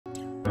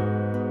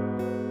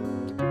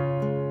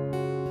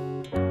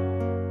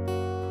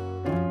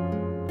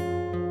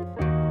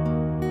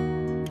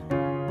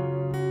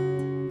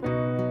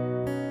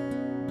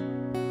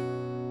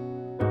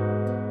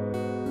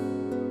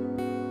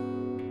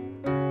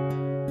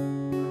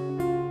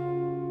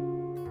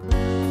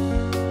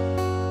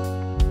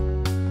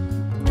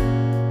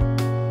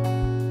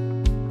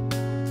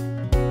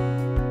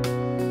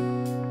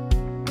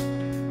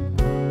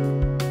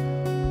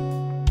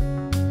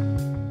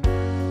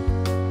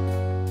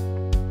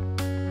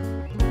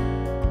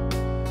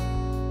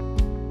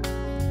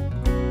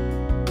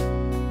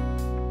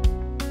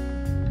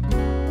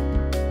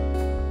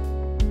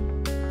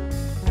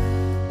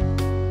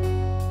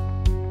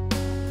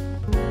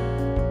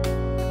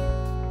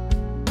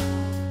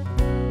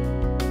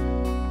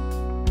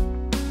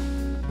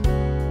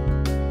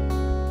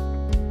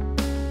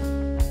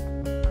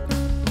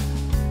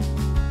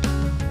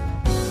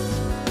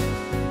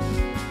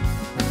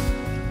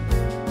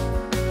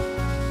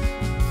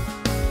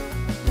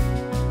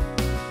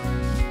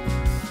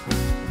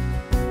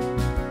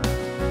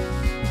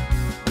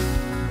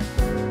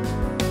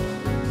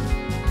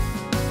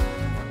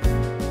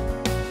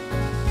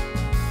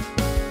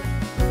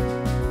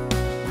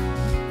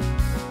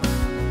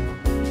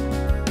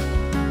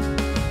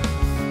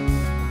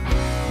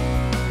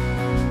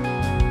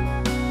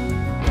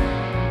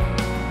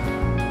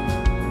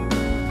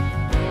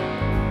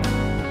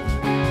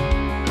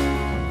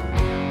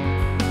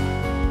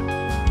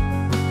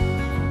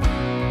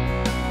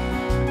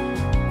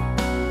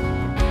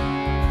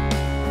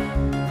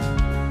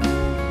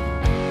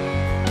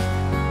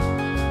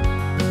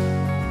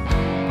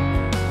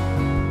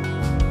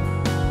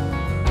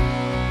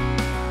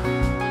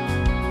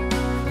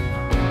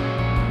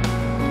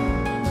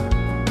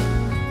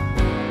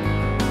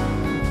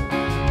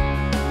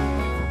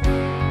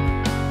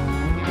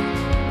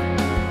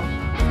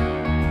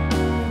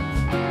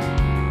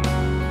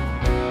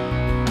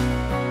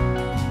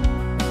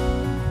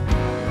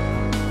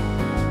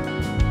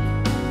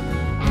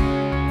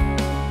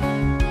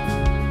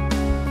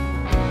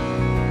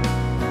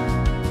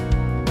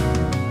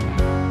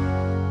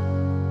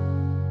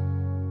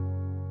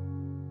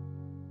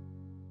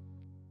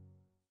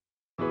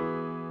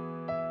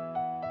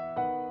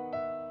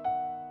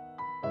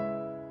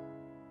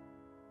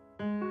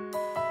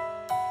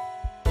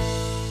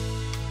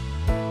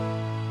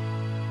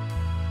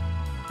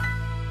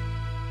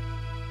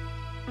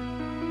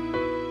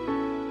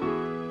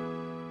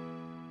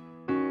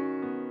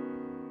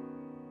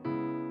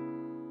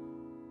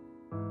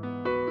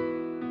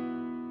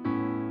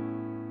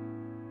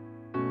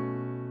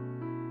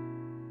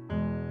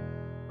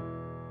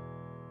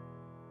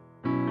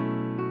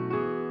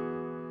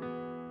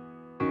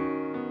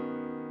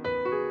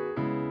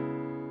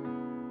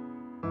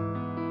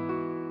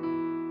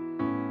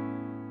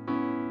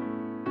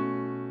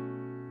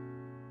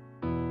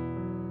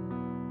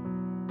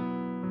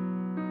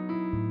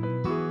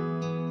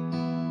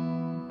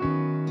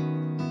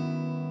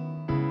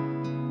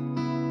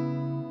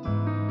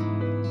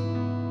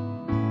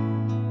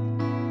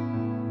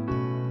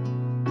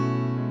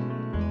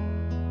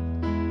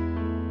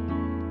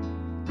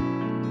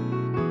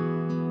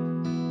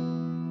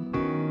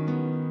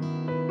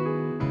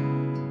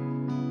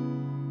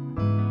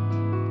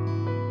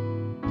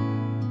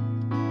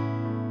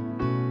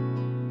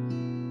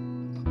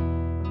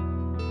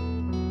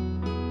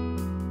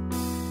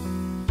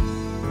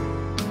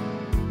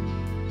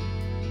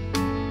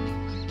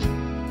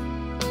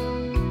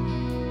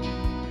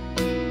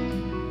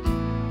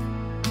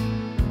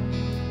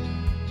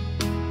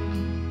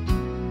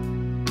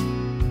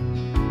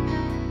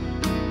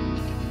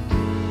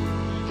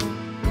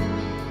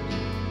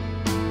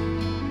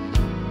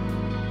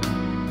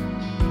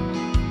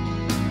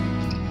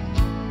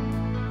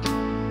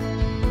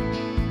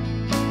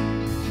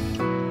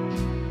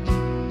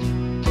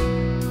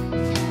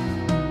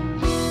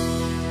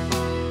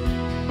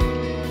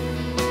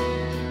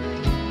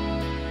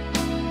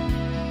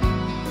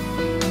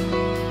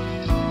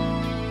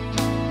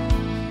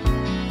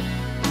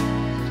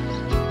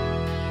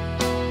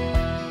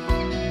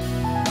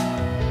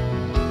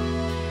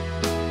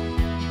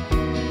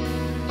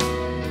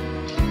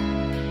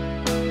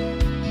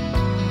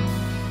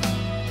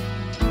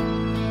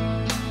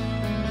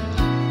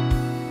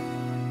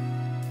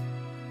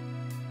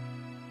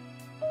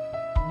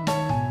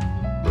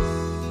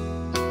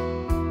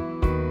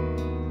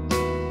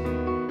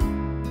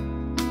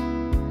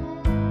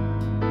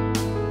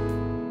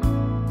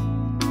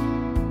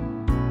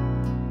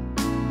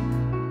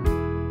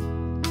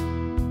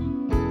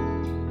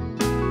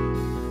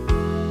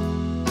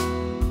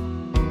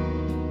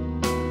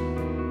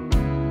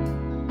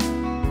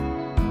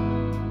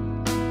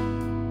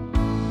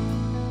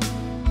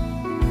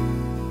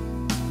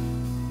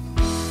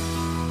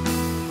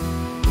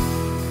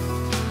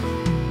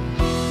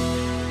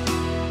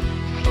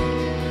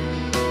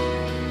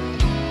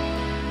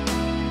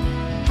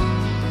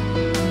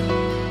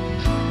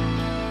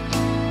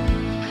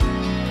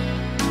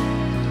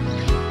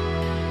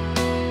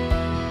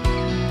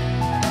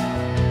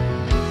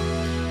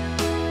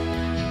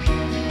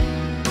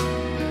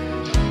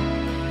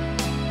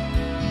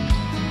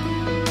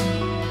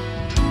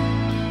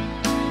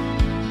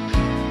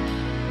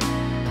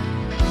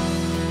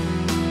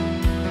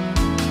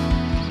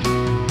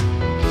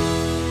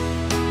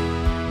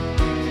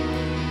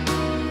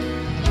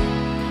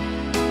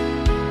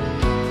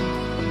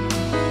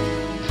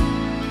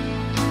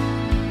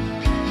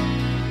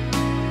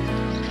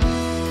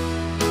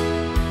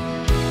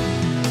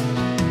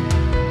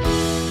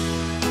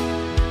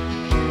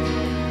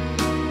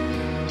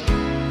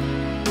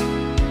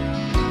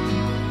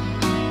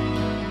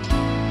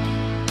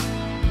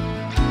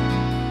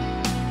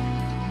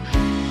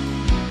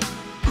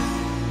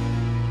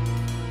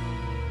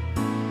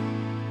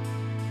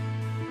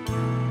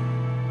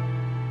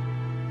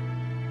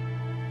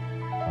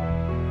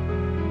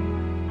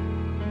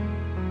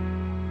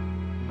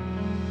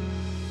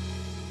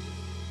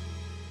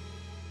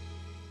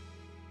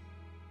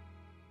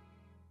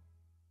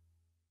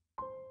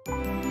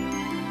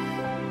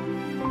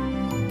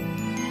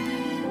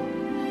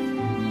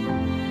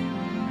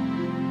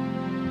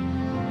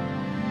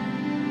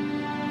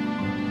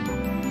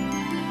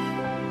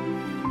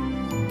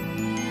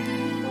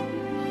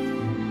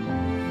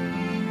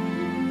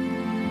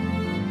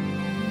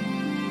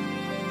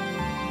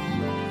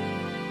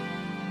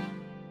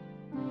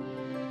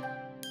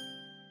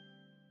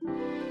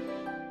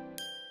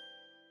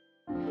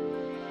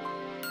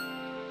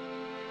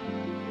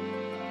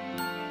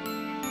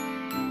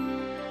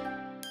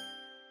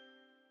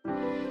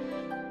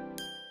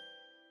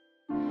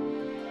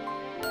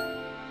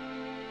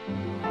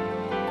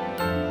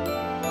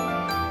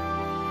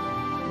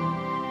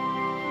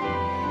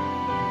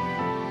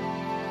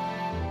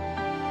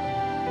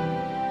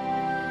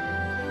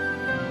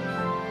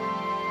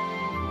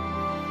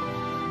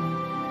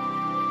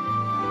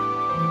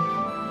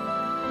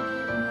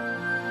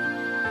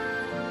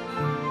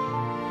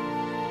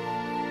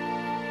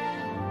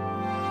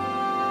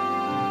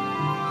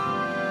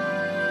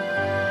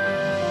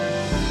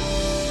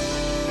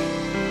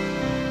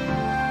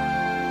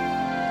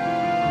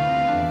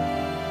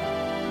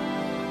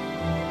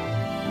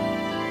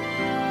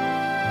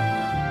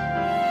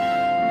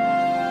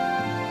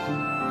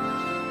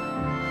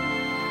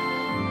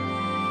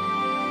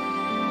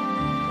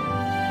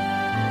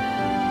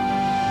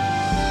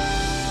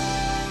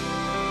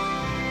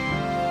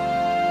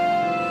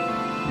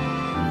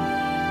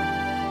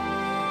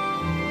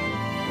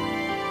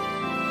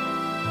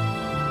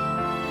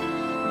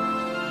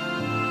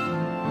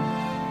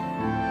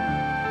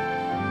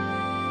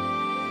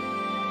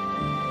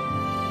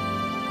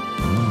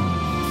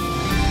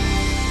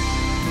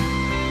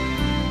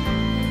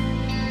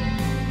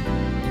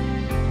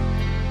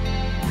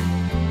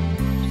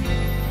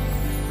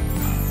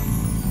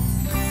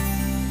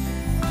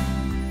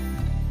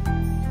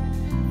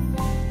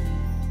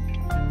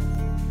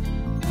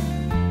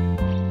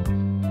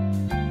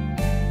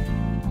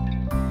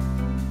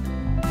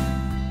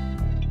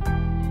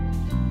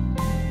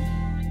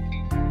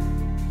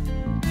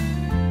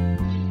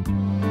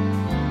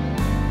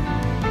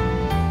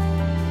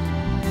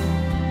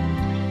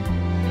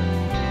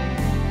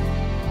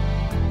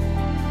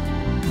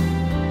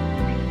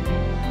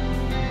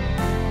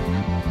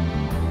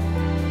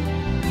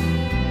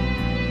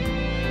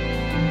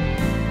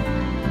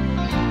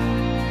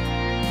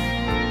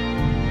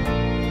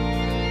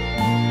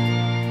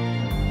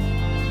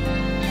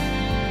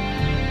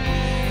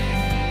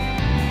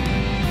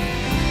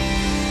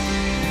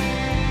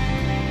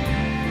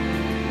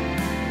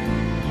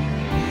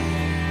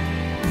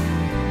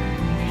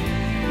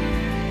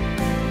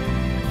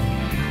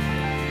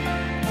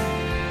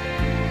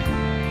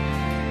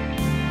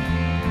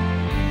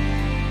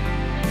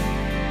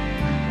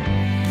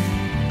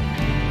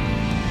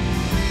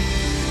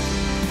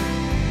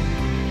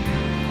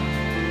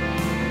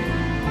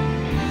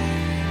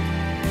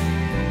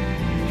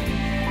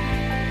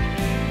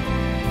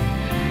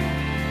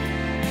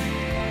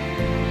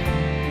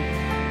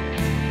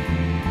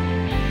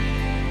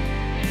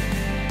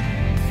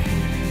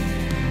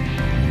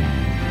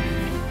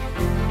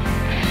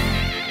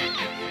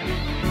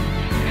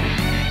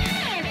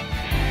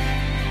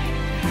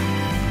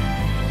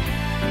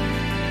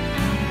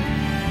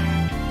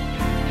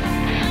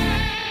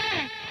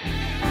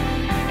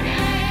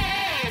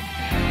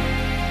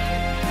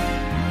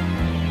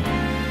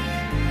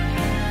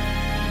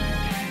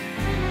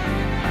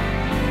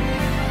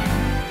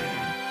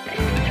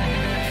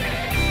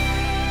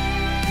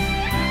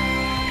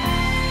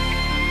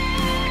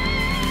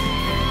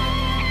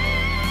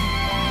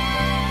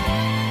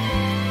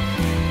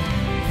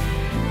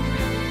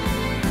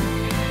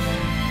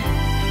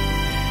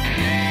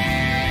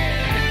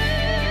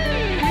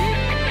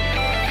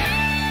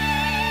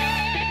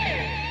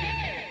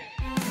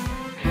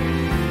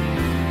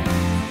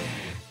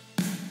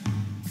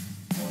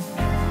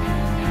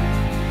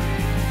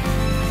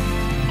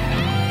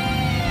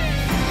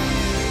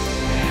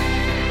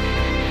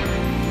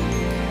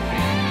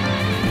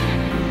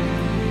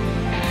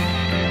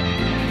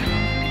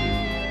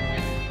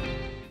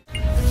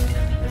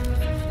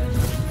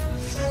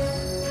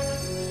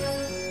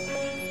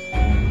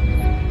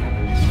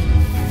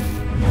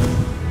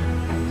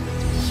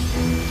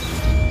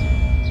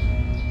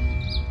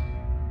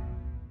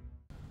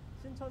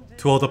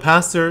To all the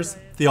pastors,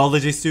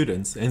 theology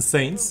students, and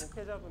saints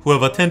who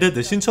have attended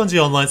the Shincheonji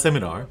online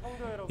seminar,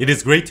 it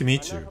is great to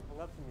meet you.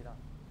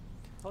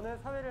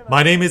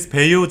 My name is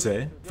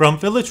Bae-Yo-jae from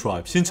Village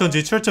Tribe,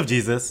 Shincheonji Church of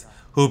Jesus,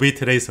 who will be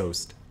today's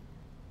host.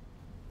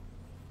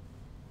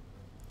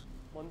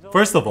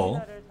 First of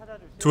all,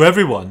 to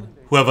everyone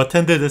who have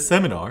attended this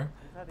seminar,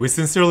 we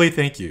sincerely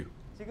thank you.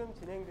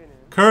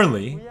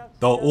 Currently,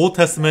 the Old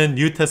Testament,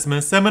 New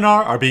Testament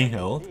seminar are being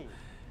held,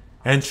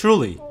 and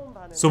truly,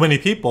 so many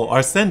people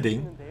are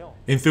sending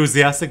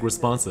enthusiastic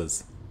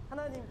responses.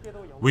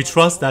 We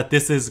trust that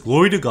this is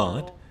glory to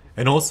God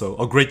and also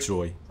a great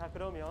joy.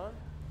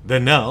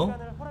 Then now,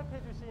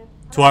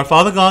 to our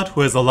Father God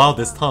who has allowed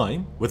this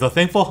time, with a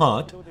thankful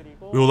heart,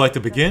 we would like to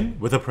begin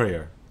with a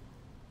prayer.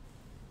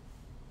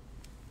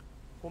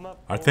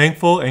 Our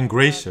thankful and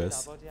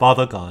gracious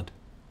Father God,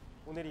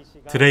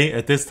 today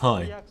at this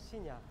time,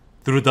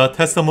 through the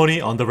testimony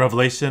on the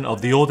revelation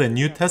of the Old and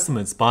New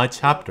Testaments by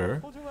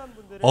chapter,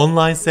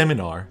 online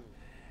seminar,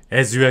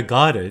 as you have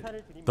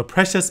guided the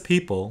precious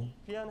people,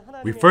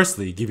 we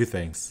firstly give you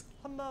thanks.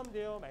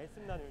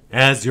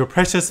 As your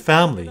precious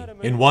family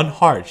in one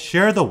heart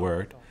share the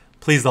word,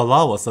 please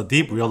allow us a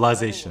deep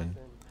realization.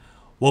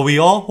 What we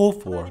all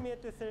hope for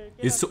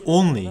is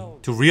only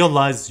to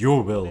realize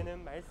your will.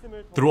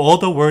 Through all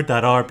the word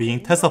that are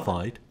being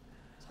testified,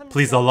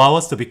 please allow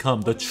us to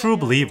become the true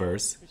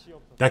believers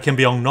that can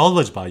be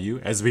acknowledged by you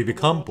as we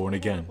become born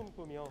again.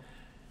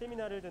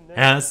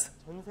 As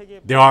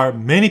there are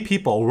many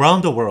people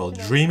around the world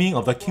dreaming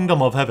of the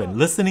kingdom of heaven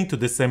listening to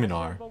this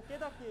seminar,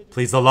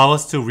 please allow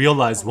us to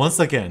realize once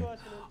again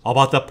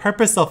about the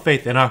purpose of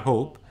faith and our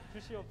hope,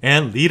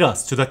 and lead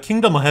us to the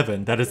kingdom of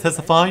heaven that is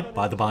testified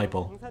by the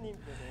Bible.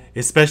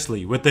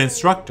 Especially with the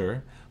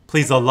instructor,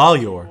 please allow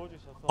your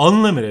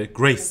unlimited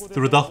grace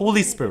through the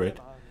Holy Spirit,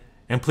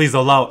 and please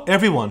allow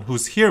everyone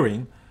who's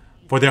hearing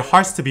for their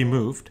hearts to be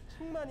moved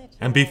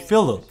and be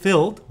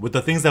filled with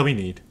the things that we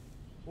need.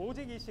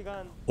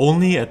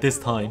 Only at this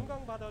time,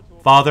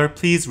 Father,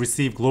 please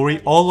receive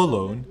glory all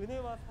alone,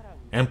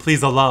 and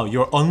please allow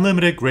your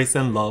unlimited grace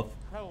and love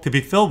to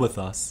be filled with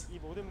us.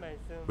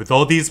 With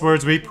all these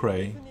words we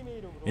pray,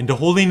 in the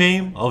holy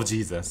name of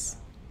Jesus.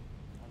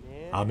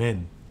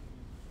 Amen.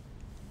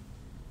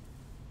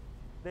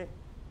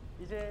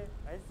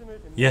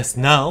 Yes,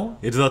 now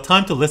it is a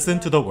time to listen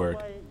to the word.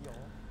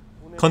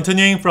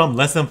 Continuing from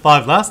lesson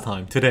 5 last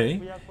time,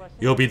 today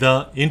it will be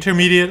the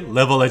intermediate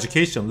level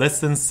education,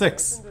 lesson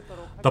 6,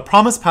 the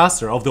promised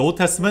pastor of the Old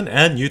Testament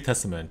and New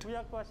Testament.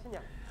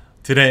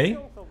 Today,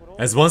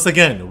 as once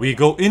again we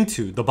go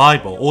into the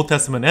Bible, Old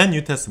Testament and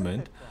New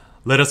Testament,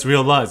 let us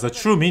realize the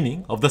true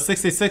meaning of the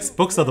 66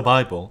 books of the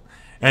Bible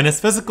and its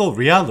physical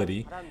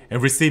reality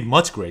and receive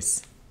much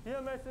grace.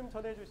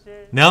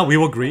 Now we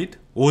will greet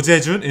Oh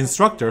Jae-jun,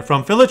 instructor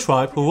from Philip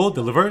tribe, who will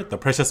deliver the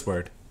precious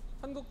word.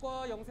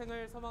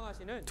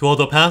 To all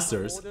the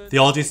pastors,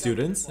 theology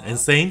students, and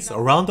saints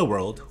around the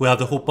world who have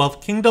the hope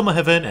of kingdom of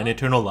heaven and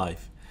eternal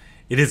life,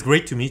 it is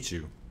great to meet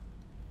you.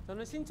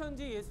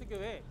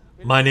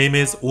 My name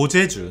is Oh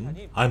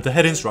Jae-jun. I am the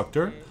head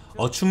instructor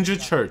of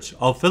Chungju Church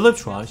of Philip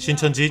tribe,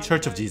 Shincheonji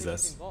Church of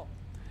Jesus.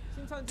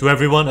 To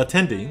everyone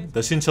attending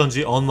the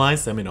Shincheonji online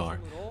seminar,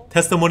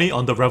 Testimony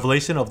on the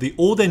Revelation of the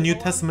Old and New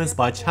Testaments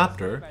by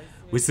chapter,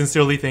 we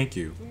sincerely thank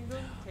you.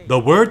 The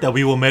word that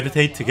we will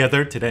meditate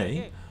together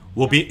today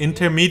will be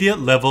intermediate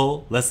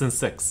level lesson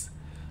 6,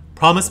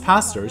 promised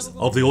pastors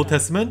of the Old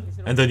Testament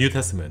and the New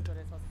Testament.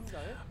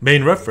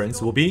 Main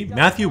reference will be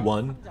Matthew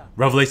 1,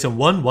 Revelation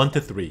 1,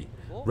 1-3,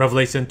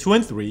 Revelation 2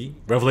 and 3,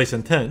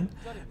 Revelation 10,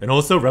 and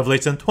also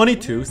Revelation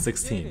 22,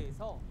 16.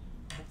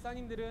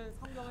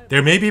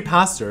 There may be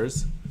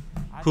pastors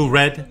who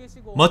read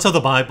much of the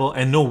Bible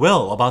and know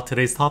well about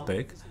today's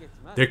topic.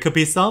 There could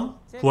be some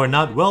who are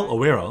not well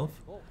aware of.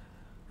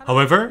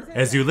 However,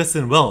 as you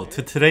listen well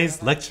to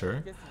today's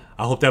lecture,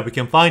 I hope that we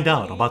can find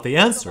out about the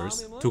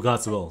answers to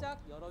God's will.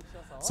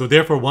 So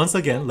therefore, once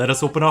again, let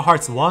us open our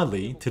hearts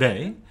widely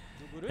today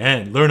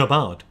and learn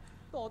about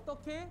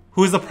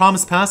who is the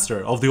promised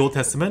pastor of the Old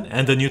Testament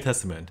and the New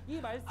Testament.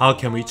 How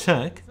can we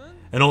check?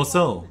 And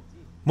also,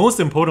 most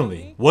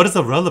importantly, what is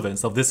the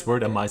relevance of this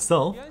word and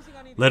myself?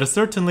 Let us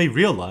certainly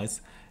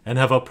realize and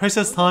have a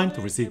precious time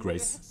to receive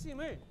grace.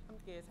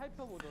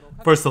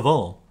 First of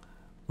all,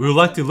 we would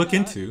like to look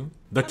into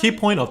the key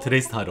point of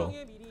today's title.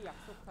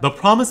 The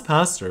promised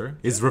pastor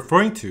is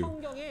referring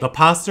to the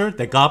pastor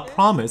that God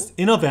promised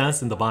in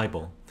advance in the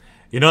Bible.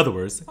 In other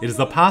words, it is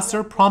the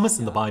pastor promised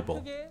in the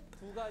Bible.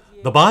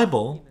 The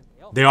Bible,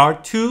 there are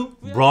two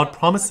broad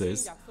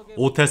promises,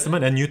 Old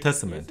Testament and New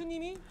Testament.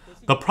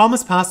 The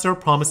promised pastor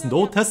promised in the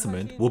Old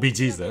Testament will be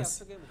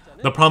Jesus.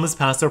 The promised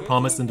pastor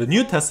promised in the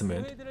New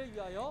Testament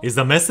is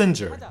the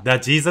messenger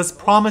that Jesus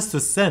promised to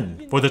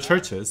send for the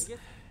churches.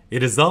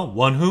 It is the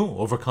one who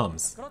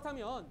overcomes.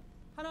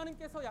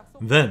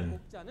 Then,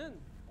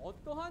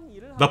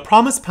 the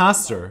promised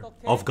pastor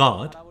of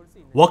God,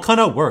 what kind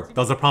of work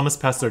does the promised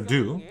pastor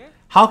do?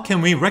 How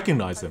can we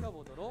recognize him?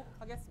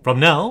 From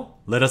now,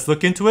 let us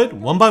look into it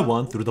one by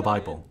one through the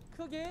Bible.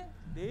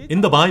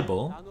 In the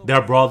Bible, there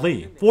are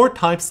broadly 4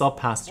 types of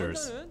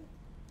pastors.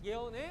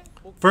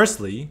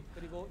 Firstly,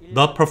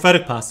 the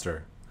prophetic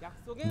pastor,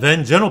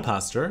 then general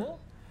pastor,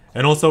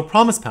 and also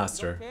promised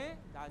pastor,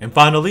 and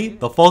finally,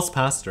 the false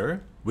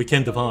pastor. We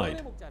can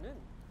divide.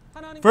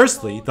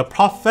 Firstly, the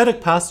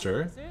prophetic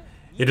pastor,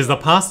 it is the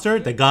pastor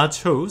that God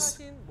chose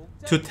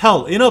to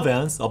tell in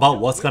advance about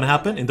what's going to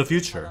happen in the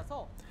future.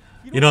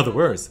 In other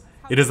words,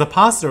 it is a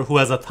pastor who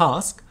has a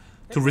task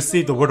to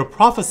receive the word of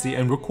prophecy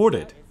and record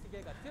it.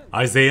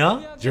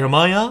 Isaiah,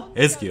 Jeremiah,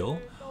 Ezekiel,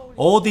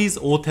 all these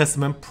Old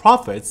Testament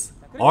prophets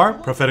are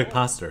prophetic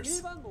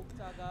pastors.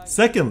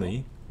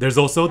 Secondly, there's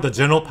also the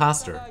general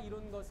pastor.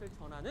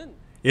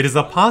 It is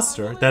a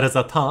pastor that has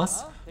a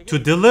task to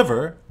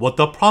deliver what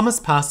the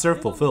promised pastor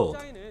fulfilled.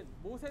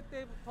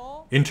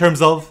 In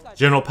terms of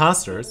general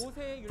pastors,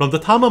 from the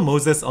time of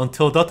Moses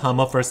until the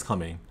time of first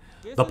coming,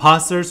 the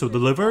pastors who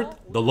delivered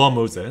the law of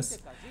Moses,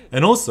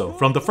 and also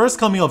from the first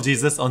coming of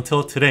Jesus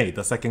until today,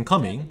 the second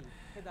coming,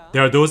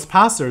 there are those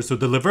pastors who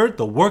delivered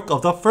the work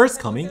of the first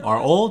coming are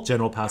all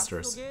general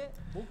pastors.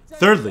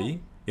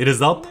 Thirdly, it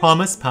is a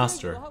promised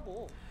pastor.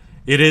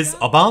 It is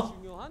about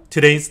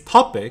today's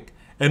topic,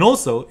 and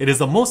also it is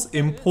the most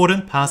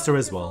important pastor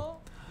as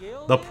well.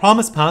 The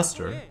promised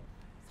pastor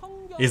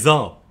is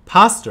a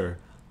pastor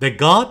that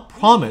God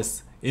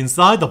promised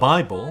inside the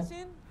Bible,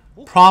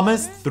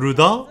 promised through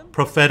the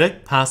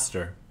prophetic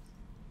pastor.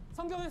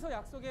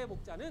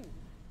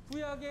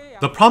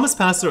 The promised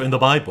pastor in the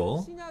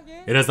Bible,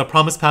 it is the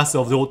promised pastor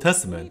of the Old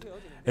Testament,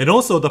 and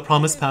also the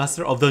promised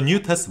pastor of the New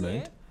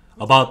Testament.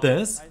 About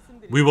this,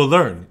 we will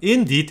learn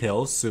in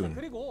detail soon.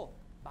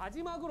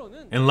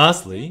 And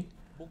lastly,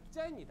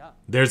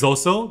 there's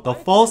also the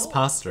false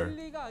pastor.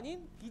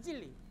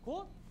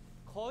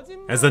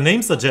 As the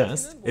name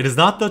suggests, it is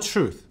not the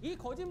truth,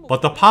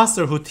 but the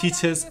pastor who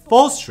teaches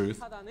false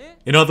truth,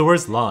 in other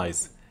words,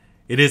 lies.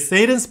 It is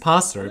Satan's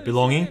pastor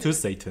belonging to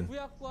Satan.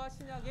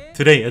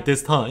 Today, at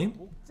this time,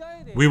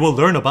 we will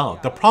learn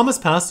about the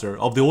promised pastor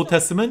of the Old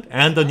Testament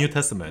and the New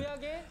Testament.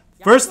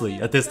 Firstly,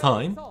 at this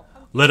time,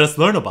 let us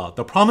learn about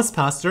the promised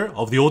pastor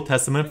of the Old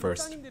Testament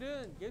first.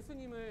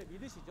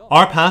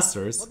 Our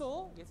pastors,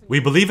 we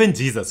believe in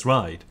Jesus,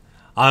 right?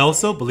 I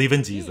also believe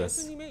in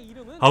Jesus.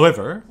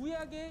 However,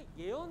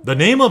 the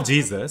name of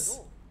Jesus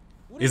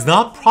is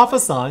not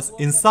prophesied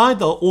inside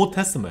the Old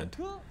Testament.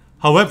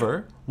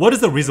 However, what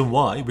is the reason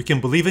why we can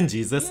believe in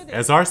Jesus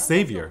as our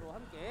Savior?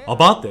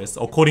 About this,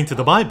 according to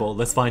the Bible,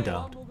 let's find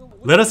out.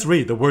 Let us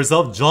read the words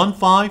of John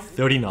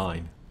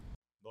 5:39.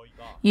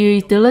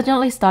 You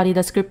diligently study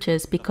the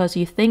scriptures because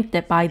you think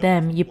that by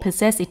them you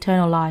possess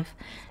eternal life.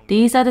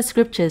 These are the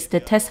scriptures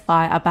that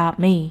testify about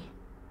me.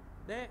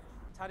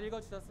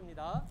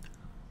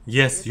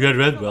 Yes, you had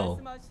read well.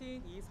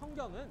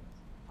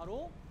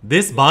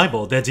 This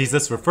Bible that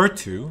Jesus referred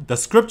to, the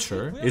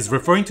scripture, is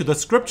referring to the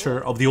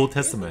scripture of the Old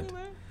Testament.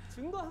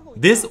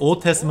 This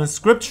Old Testament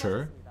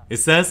scripture, it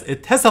says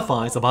it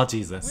testifies about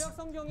Jesus.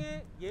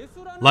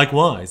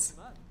 Likewise,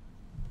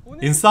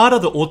 inside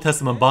of the Old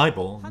Testament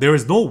Bible, there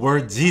is no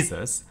word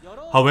Jesus.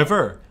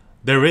 However,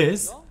 there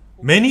is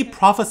many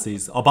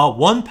prophecies about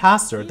one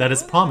pastor that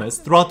is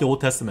promised throughout the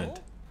Old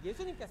Testament.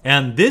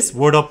 And this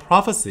word of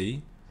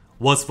prophecy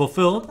was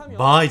fulfilled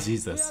by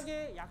Jesus.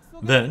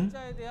 Then,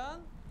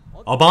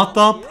 about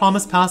the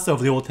promised pastor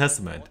of the Old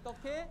Testament,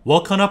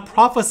 what kind of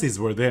prophecies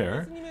were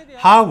there?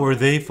 How were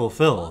they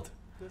fulfilled?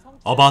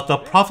 About the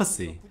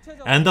prophecy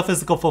and the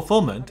physical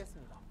fulfillment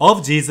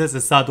of Jesus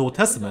inside the Old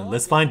Testament,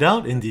 let's find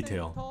out in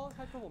detail.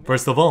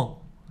 First of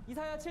all,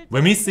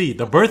 when we see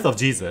the birth of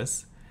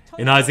Jesus,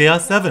 in Isaiah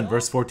 7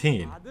 verse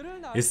 14,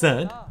 it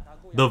said,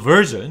 "The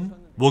virgin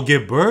will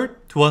give birth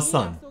to a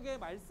son."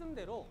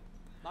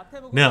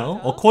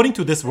 Now, according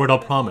to this word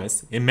of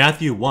promise, in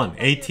Matthew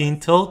 1:18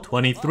 till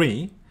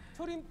 23,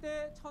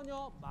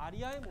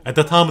 at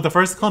the time of the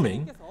first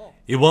coming,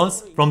 it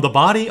was from the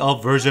body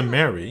of Virgin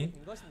Mary,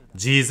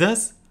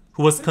 Jesus,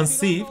 who was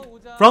conceived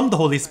from the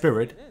Holy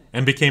Spirit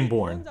and became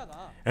born.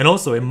 And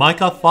also in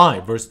Micah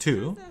 5 verse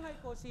 2,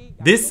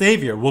 this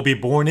Savior will be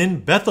born in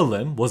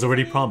Bethlehem was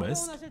already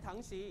promised.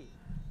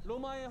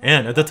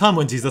 And at the time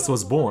when Jesus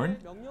was born,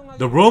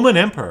 the Roman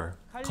Emperor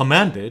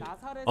commanded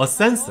a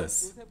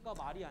census.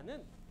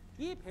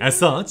 As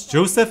such,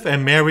 Joseph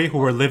and Mary, who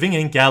were living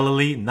in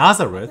Galilee,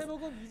 Nazareth,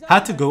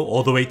 had to go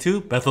all the way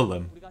to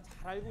Bethlehem.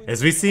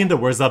 As we see in the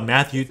words of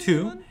Matthew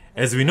 2,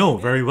 as we know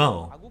very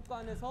well,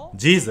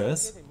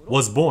 Jesus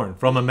was born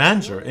from a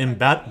manger in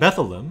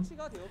Bethlehem,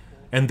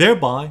 and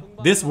thereby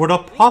this word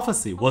of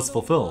prophecy was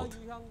fulfilled.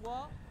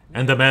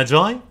 And the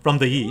Magi from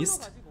the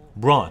east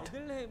brought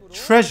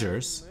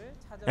treasures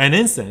and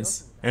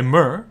incense and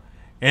myrrh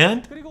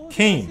and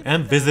came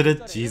and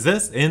visited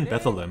Jesus in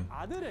Bethlehem.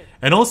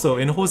 And also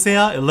in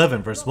Hosea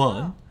 11 verse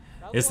 1,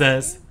 it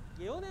says,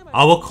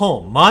 "I will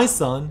call my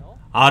son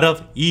out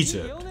of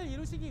Egypt."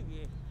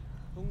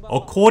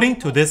 According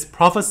to this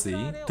prophecy,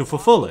 to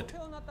fulfill it,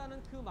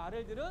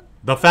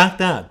 the fact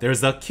that there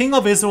is a king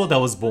of Israel that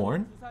was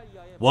born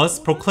was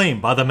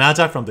proclaimed by the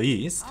Magi from the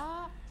east,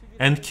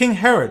 and King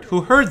Herod,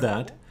 who heard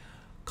that,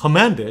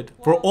 commanded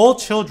for all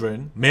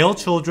children, male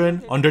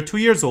children under 2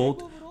 years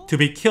old, to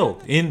be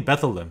killed in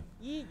Bethlehem.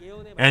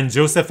 And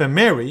Joseph and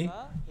Mary,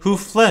 who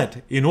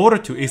fled in order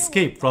to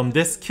escape from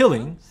this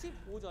killing,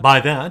 by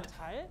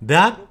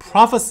that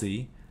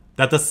prophecy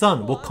that the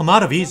son will come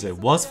out of Egypt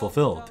was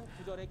fulfilled.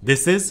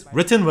 This is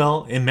written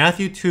well in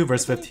Matthew 2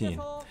 verse 15.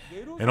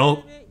 And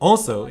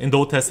also in the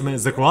Old Testament,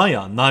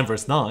 Zechariah 9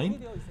 verse 9,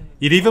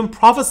 it even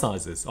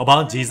prophesies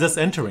about Jesus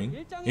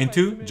entering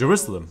into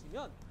Jerusalem.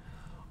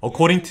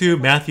 According to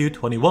Matthew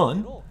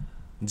 21,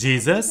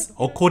 Jesus,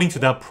 according to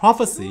that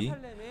prophecy,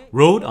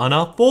 rode on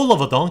a foal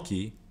of a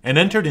donkey and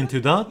entered into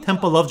the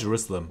temple of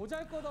Jerusalem.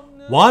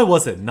 Why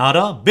was it not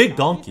a big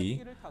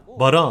donkey,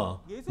 but a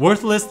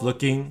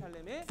worthless-looking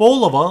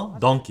foal of a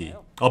donkey,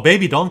 a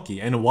baby donkey?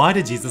 And why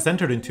did Jesus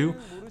enter into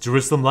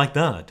Jerusalem like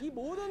that?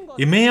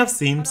 It may have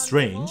seemed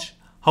strange.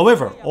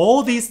 However,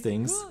 all these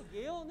things,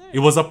 it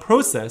was a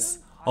process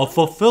of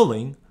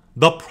fulfilling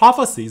the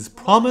prophecies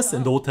promised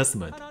in the Old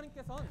Testament.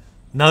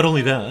 Not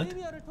only that,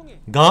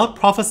 God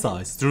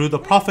prophesied through the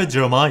prophet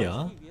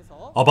Jeremiah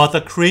about the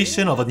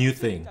creation of a new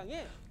thing.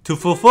 To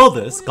fulfill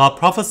this, God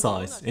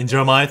prophesied in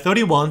Jeremiah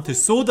 31 to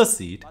sow the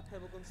seed,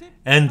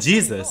 and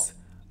Jesus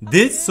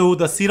did sow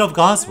the seed of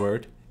God's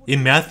word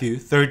in Matthew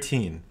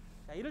 13.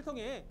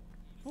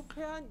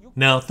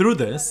 Now, through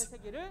this,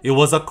 it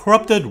was a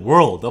corrupted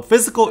world, a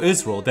physical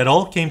Israel that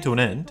all came to an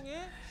end,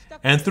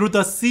 and through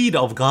the seed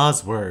of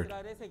God's word,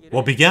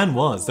 what began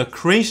was the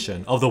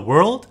creation of the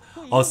world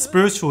of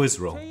spiritual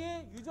Israel.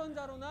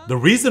 The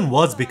reason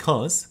was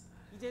because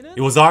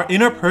it was our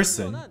inner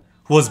person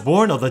who was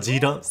born of the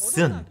seed of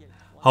sin.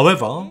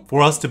 However,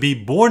 for us to be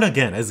born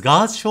again as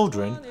God's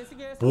children,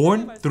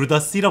 born through the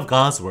seed of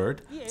God's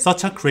word,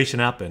 such a creation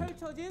happened.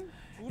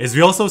 As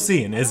we also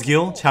see in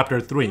Ezekiel chapter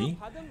 3,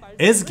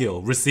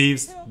 Ezekiel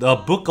receives the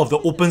book of the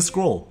open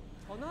scroll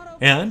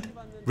and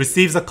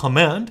receives a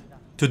command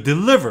to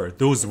deliver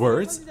those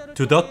words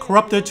to the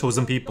corrupted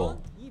chosen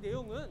people.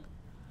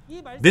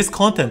 This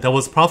content that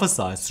was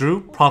prophesied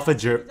through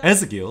prophet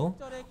Ezekiel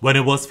when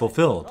it was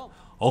fulfilled,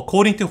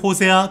 according to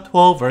Hosea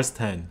 12 verse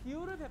 10.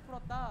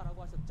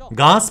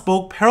 God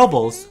spoke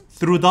parables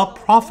through the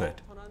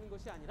prophet.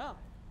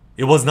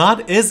 It was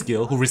not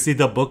Ezekiel who received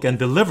the book and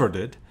delivered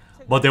it,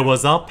 but there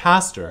was a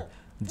pastor,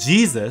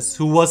 Jesus,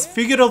 who was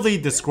figuratively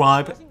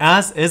described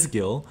as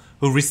Ezekiel,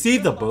 who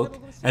received the book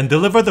and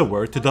delivered the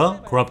word to the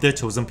corrupted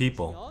chosen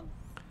people.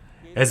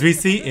 As we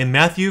see in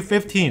Matthew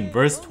 15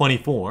 verse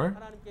 24,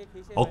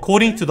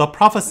 according to the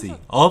prophecy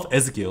of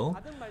Ezekiel,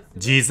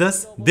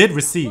 Jesus did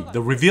receive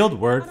the revealed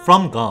word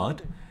from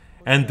God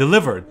and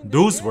delivered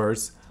those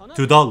words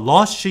to the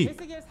lost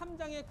sheep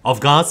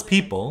of God's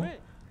people,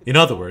 in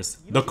other words,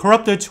 the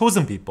corrupted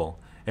chosen people,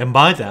 and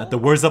by that the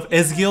words of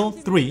Ezekiel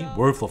 3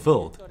 were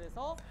fulfilled.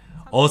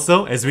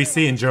 Also, as we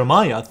see in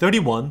Jeremiah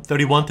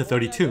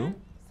 31:31-32,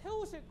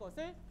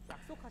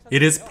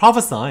 it is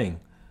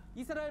prophesying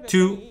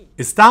to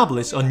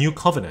establish a new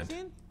covenant.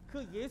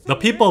 The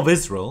people of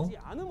Israel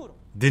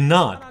did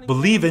not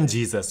believe in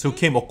Jesus, who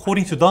came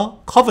according to the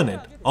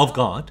covenant of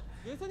God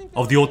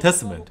of the Old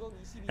Testament.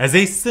 As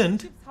they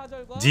sinned,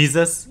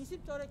 Jesus,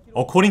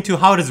 according to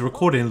how it is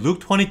recorded in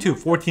Luke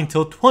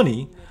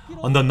 22:14-20,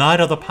 on the night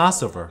of the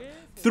Passover,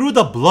 through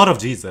the blood of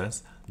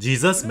Jesus,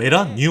 Jesus made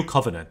a new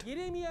covenant.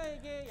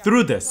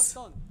 Through this,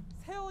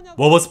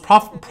 what was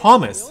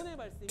promised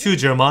to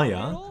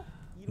Jeremiah,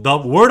 the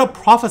word of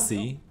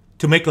prophecy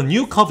to make a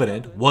new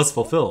covenant was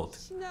fulfilled.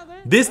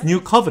 This new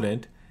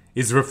covenant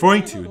is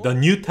referring to the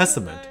New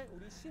Testament.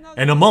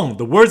 And among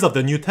the words of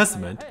the New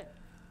Testament,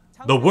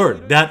 the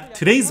word that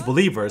today's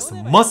believers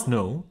must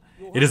know,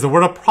 it is the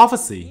word of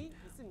prophecy,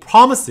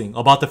 promising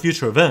about the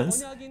future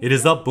events. It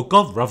is the book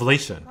of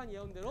Revelation.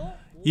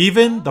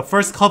 Even the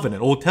first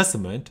covenant, Old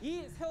Testament,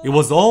 it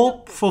was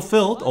all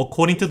fulfilled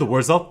according to the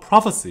words of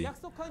prophecy.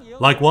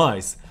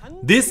 Likewise,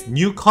 this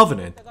new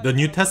covenant, the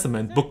New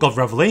Testament book of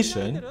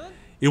Revelation,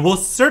 it will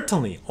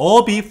certainly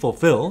all be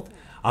fulfilled.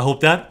 I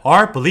hope that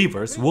our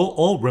believers will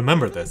all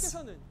remember this.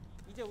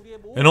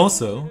 And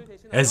also,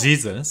 as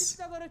Jesus,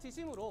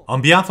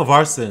 on behalf of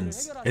our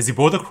sins, as he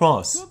bore the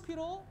cross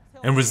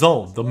and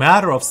resolved the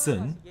matter of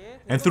sin,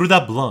 and through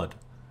that blood,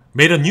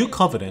 made a new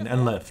covenant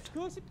and lived.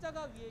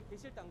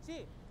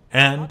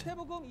 And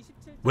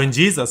when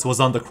Jesus was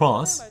on the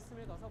cross,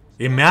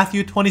 in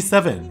Matthew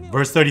 27,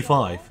 verse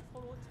 35,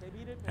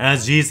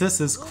 as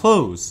Jesus'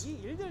 clothes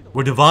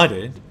were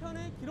divided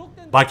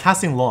by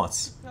casting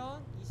lots,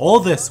 all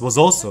this was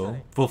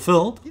also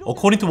fulfilled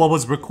according to what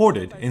was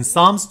recorded in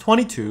Psalms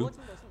 22,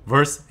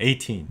 verse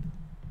 18.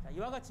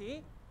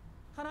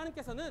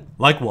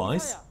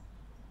 Likewise,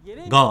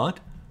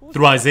 God,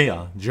 through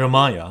Isaiah,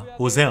 Jeremiah,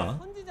 Hosea,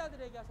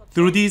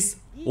 through these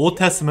Old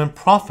Testament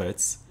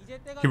prophets,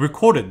 he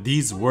recorded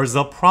these words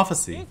of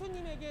prophecy.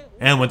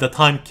 And when the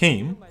time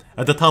came,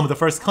 at the time of the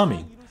first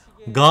coming,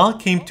 God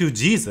came to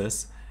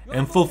Jesus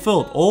and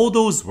fulfilled all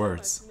those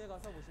words.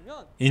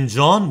 In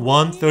John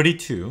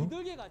 1:32,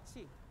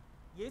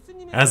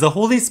 as the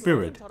Holy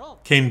Spirit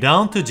came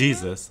down to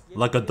Jesus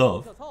like a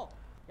dove,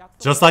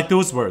 just like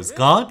those words,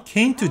 God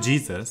came to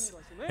Jesus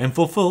and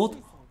fulfilled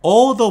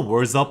all the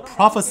words of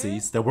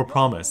prophecies that were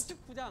promised.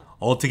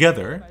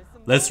 Altogether,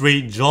 let's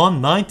read John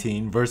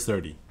 19, verse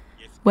 30.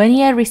 When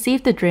he had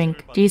received the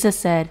drink, Jesus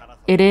said,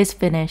 "It is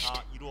finished."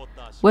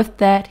 With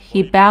that,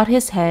 he bowed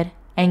his head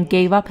and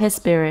gave up his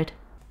spirit.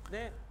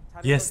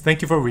 Yes,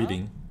 thank you for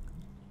reading.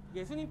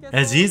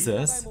 As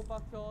Jesus,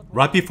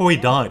 right before he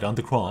died on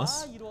the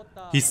cross,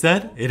 he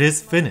said, "It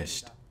is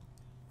finished."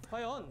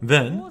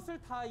 Then,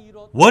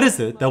 what is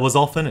it that was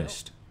all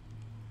finished?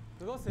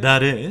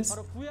 That is,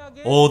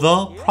 all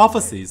the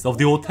prophecies of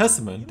the Old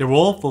Testament, they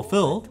were all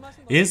fulfilled,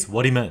 is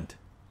what he meant.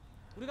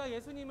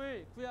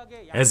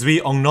 As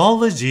we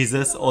acknowledge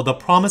Jesus or the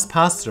promised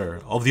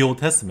pastor of the Old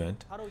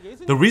Testament,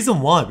 the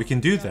reason why we can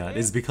do that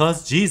is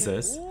because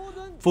Jesus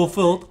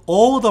fulfilled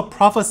all the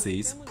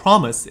prophecies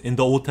promised in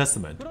the Old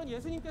Testament.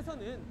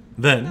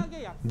 Then,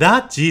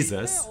 that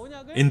Jesus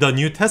in the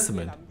New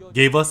Testament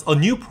gave us a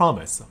new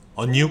promise,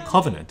 a new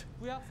covenant.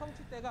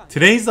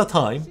 Today is the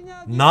time,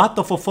 not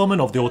the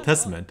fulfillment of the Old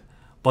Testament,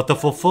 but the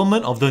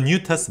fulfillment of the New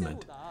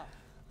Testament.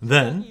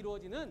 Then,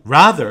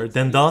 rather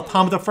than the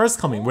time of the first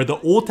coming where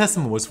the Old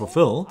Testament was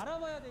fulfilled,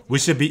 we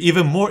should be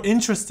even more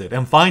interested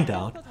and find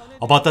out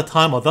about the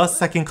time of the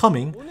second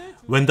coming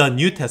when the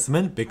New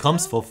Testament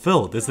becomes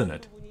fulfilled, isn't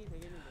it?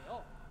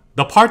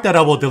 The part that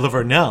I will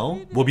deliver now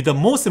will be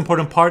the most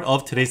important part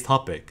of today's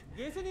topic.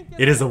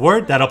 It is a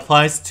word that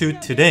applies to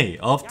today,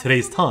 of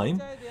today's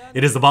time.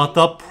 It is about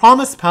the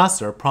promised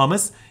pastor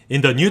promised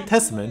in the New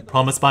Testament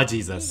promised by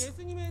Jesus.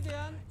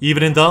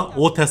 Even in the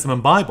Old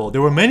Testament Bible,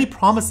 there were many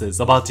promises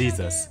about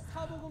Jesus.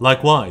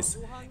 Likewise,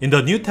 in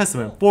the New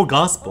Testament 4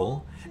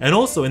 Gospel, and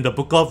also in the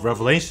book of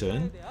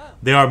Revelation,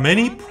 there are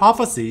many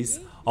prophecies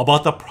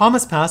about the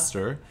promised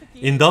pastor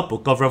in the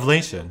book of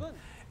Revelation.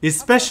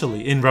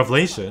 especially in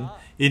Revelation,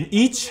 in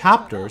each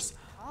chapters,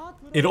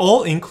 it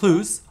all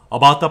includes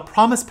about the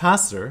promised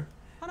pastor,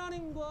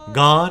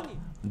 God,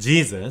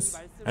 Jesus,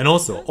 and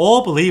also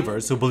all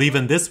believers who believe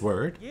in this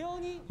word.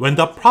 When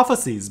the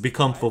prophecies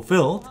become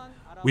fulfilled,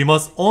 we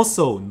must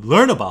also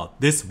learn about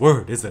this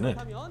word, isn't it?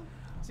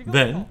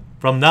 Then,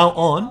 from now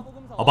on,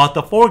 about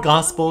the four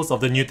Gospels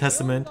of the New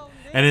Testament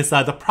and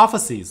inside the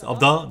prophecies of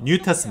the New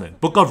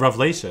Testament, book of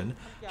Revelation,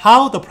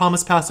 how the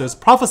promised pastors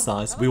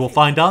prophesies, we will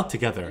find out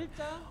together.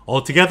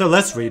 All together,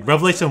 let's read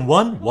Revelation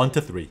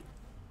 1:1-3.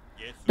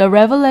 The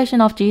revelation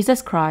of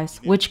Jesus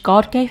Christ, which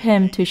God gave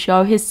him to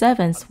show his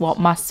servants what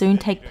must soon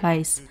take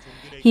place.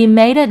 He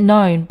made it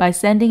known by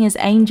sending his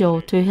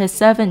angel to his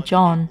servant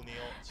John,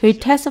 who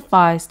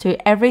testifies to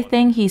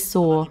everything he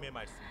saw.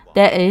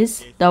 That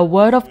is, the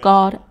word of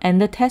God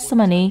and the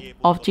testimony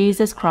of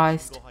Jesus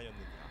Christ.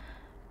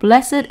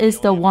 Blessed is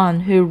the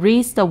one who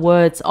reads the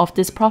words of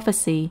this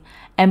prophecy,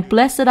 and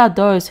blessed are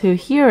those who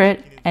hear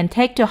it and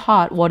take to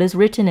heart what is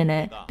written in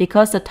it,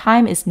 because the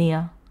time is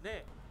near.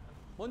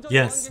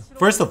 Yes,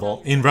 first of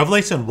all, in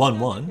Revelation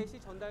 1:1,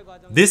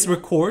 this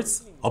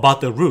records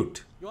about the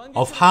root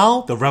of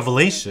how the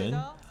revelation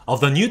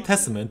of the New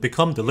Testament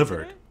become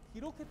delivered.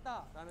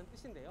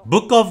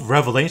 Book of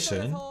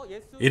Revelation,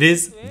 it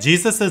is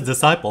Jesus'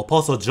 disciple,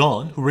 Apostle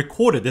John, who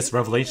recorded this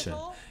revelation.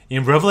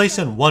 In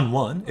Revelation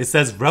 1:1, it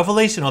says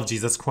revelation of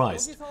Jesus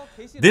Christ.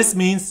 This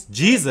means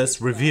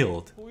Jesus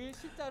revealed.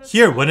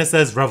 Here, when it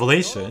says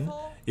revelation,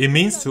 it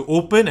means to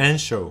open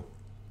and show.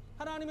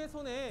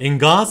 In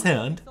God's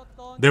hand,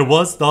 there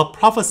was the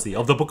prophecy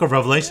of the book of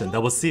Revelation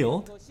that was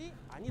sealed,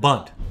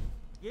 but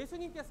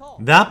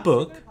that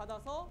book,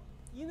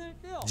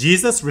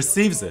 Jesus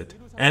receives it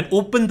and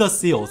opens the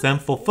seals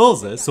and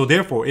fulfills it, so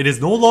therefore it is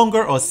no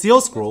longer a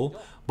seal scroll,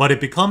 but it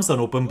becomes an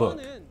open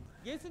book.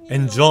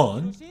 And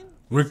John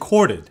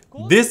recorded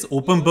this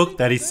open book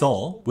that he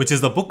saw, which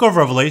is the book of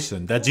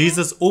Revelation that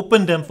Jesus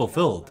opened and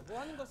fulfilled.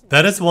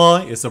 That is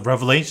why it's a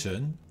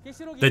revelation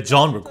that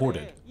John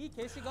recorded.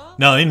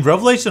 Now in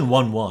Revelation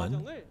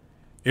 1:1,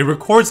 it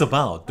records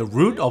about the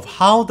root of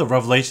how the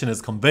revelation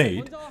is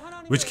conveyed,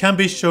 which can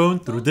be shown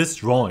through this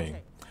drawing.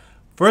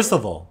 First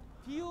of all,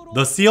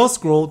 the seal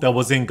scroll that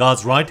was in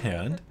God's right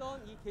hand,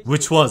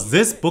 which was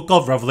this book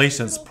of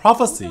Revelation's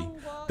prophecy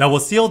that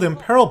was sealed in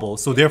parable,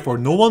 so therefore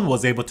no one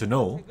was able to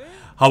know.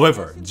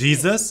 However,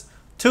 Jesus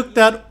took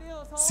that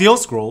seal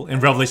scroll in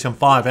Revelation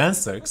 5 and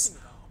 6,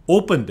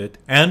 opened it,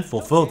 and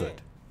fulfilled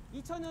it.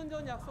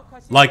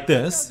 Like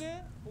this,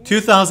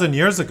 2,000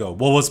 years ago,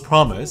 what was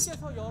promised,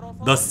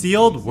 the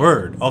sealed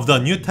word of the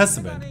New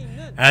Testament,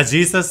 as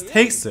Jesus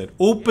takes it,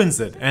 opens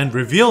it, and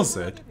reveals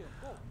it,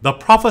 the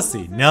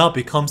prophecy now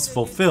becomes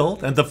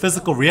fulfilled and the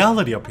physical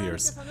reality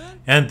appears,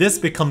 and this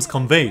becomes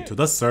conveyed to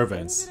the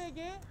servants.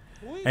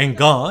 And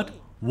God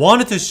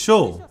wanted to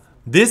show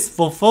this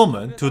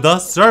fulfillment to the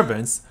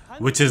servants,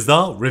 which is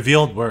the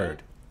revealed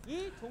word.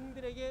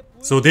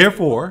 So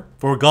therefore,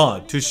 for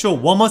God to show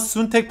what must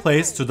soon take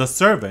place to the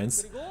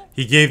servants,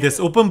 He gave this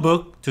open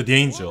book to the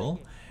angel,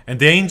 and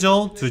the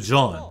angel to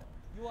John.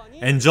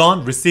 And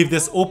John received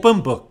this open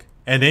book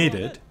and ate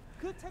it,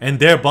 and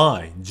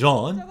thereby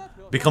John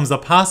becomes a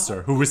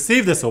pastor who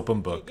received this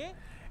open book,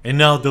 and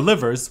now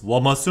delivers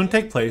what must soon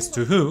take place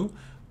to who?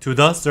 To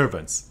the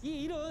servants.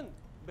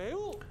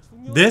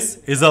 This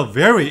is a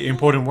very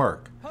important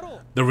work.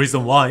 The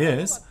reason why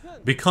is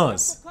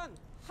because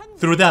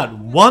through that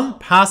one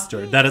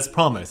pastor that is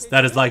promised,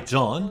 that is like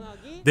John,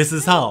 this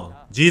is how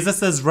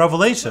Jesus'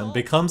 revelation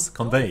becomes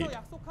conveyed.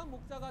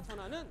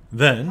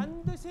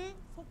 Then,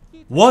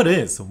 what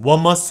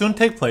must soon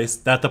take place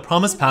that the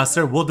promised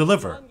pastor will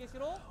deliver?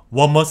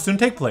 What must soon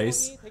take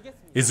place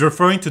is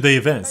referring to the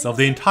events of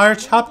the entire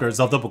chapters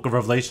of the book of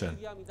Revelation.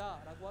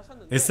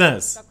 It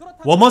says,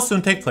 what must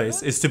soon take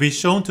place is to be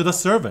shown to the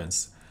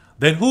servants.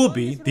 Then who will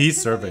be these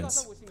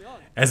servants?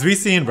 As we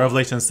see in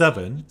Revelation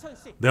 7,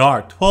 there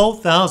are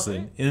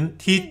 12,000 in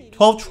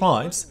 12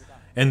 tribes,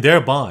 and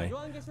thereby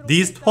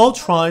these 12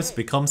 tribes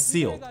become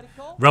sealed.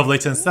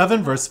 Revelation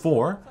 7 verse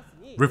 4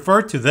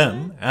 referred to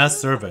them as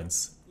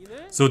servants.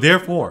 So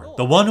therefore,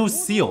 the one who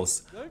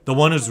seals, the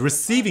one who's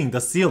receiving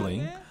the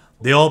sealing,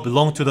 they all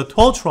belong to the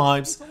 12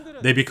 tribes,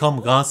 they become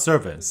God's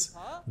servants.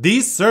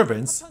 These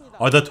servants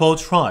are the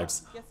 12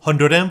 tribes,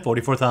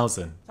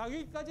 144,000.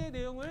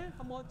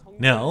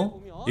 Now,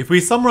 if we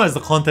summarize the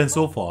content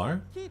so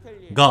far,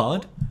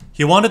 God,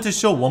 He wanted to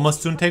show what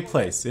must soon take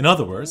place. In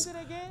other words,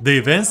 the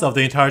events of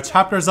the entire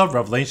chapters of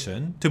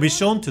Revelation to be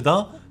shown to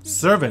the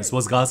servants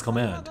was God's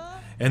command.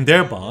 And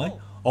thereby,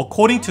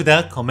 according to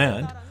that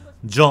command,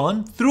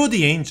 John, through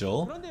the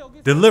angel,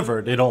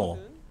 delivered it all.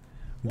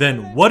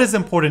 Then what is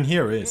important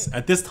here is,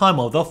 at this time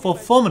of the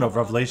fulfillment of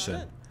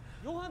Revelation,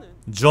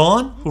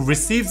 John, who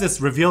receives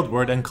this revealed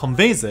word and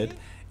conveys it,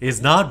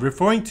 is not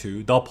referring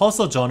to the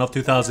Apostle John of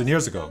 2,000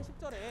 years ago.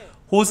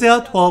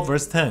 Hosea 12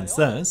 verse 10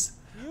 says,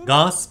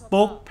 God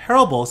spoke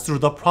parables through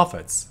the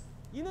prophets.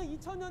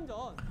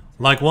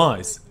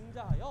 Likewise,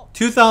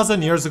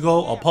 2,000 years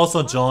ago,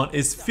 Apostle John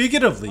is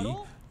figuratively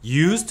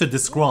used to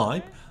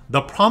describe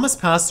the promised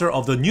pastor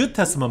of the New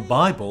Testament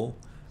Bible,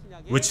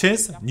 which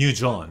is New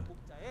John.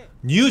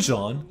 New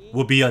John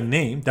will be a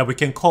name that we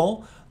can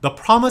call the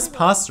promised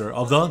pastor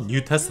of the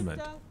New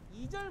Testament.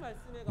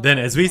 Then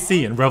as we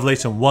see in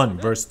Revelation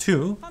 1 verse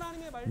 2,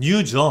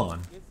 New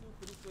John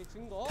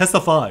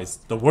testifies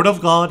the Word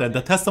of God and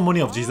the testimony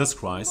of Jesus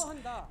Christ,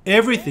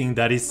 everything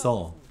that he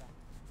saw.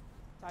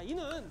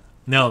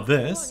 Now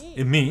this,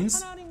 it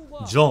means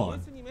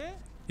John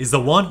is the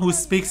one who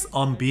speaks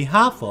on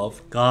behalf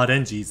of God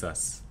and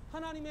Jesus.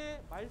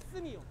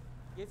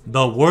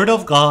 The Word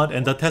of God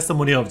and the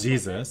testimony of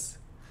Jesus,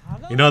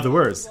 in other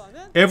words,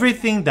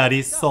 everything that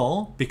he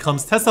saw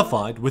becomes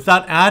testified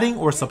without adding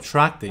or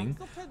subtracting.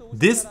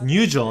 This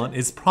New John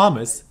is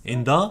promised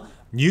in the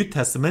New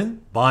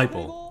Testament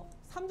Bible.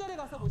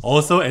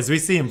 Also, as we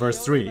see in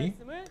verse 3,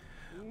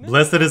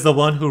 blessed is the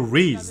one who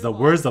reads the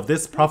words of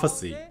this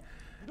prophecy,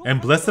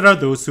 and blessed are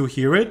those who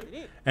hear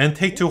it and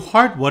take to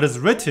heart what is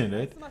written in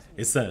it,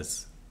 it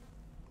says.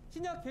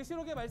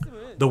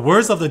 The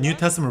words of the New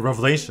Testament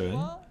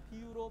revelation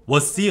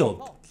was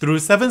sealed through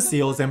 7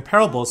 seals and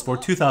parables for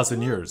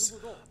 2,000 years.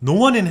 No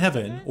one in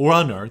heaven or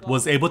on earth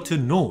was able to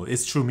know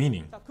its true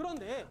meaning.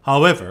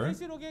 However,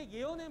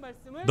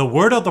 the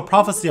word of the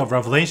prophecy of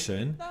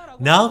Revelation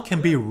now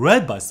can be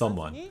read by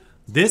someone.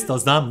 This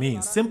does not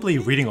mean simply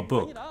reading a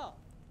book.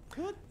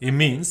 It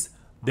means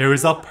there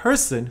is a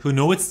person who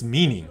knows its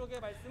meaning.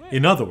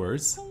 In other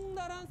words,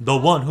 the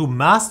one who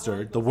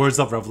mastered the words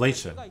of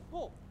Revelation.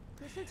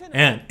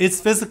 And its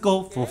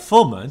physical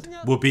fulfillment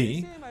will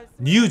be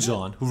New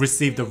John, who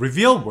received the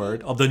revealed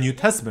word of the New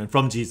Testament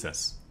from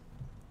Jesus.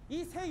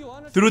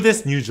 Through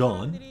this New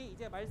John,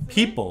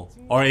 people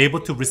are able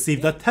to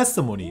receive the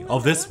testimony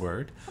of this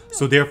word,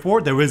 so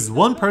therefore there is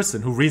one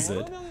person who reads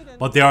it,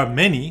 but there are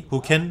many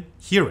who can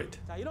hear it.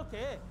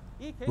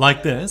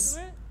 Like this,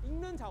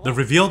 the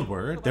revealed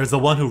word, there's the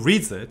one who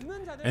reads it,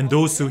 and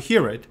those who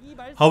hear it.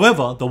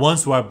 However, the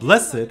ones who are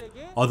blessed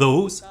are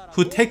those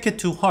who take it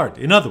to heart.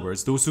 In other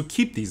words, those who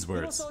keep these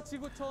words.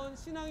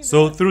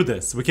 So through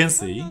this, we can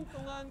see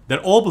that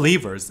all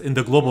believers in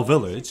the global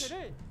village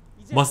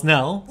must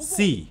now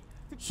see,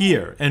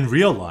 hear, and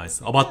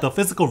realize about the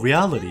physical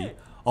reality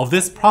of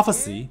this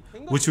prophecy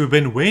which we've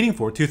been waiting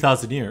for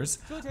 2,000 years.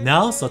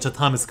 Now such a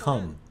time has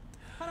come.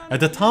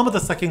 At the time of the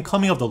second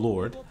coming of the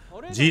Lord,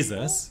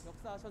 Jesus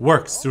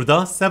works through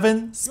the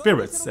 7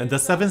 spirits and the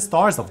 7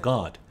 stars of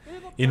God.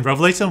 In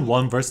Revelation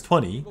 1 verse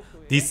 20,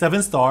 these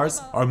 7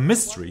 stars are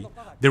mystery.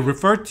 They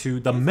refer to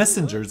the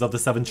messengers of the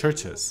 7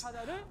 churches.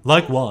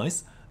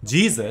 Likewise,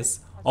 Jesus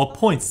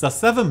appoints the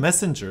 7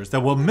 messengers that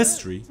were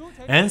mystery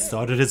and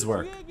started his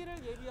work.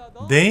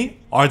 They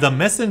are the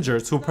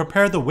messengers who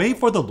prepare the way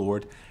for the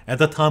Lord at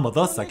the time of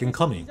the second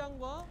coming.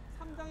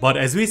 But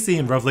as we see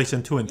in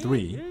Revelation 2 and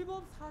 3,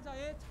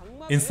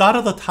 inside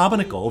of the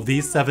tabernacle of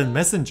these 7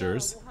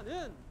 messengers,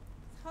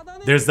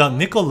 there's the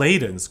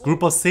Nicolaitans,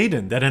 group of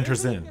Satan, that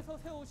enters in.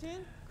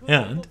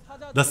 And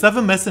the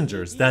 7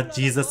 messengers that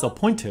Jesus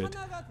appointed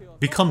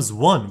becomes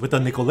one with the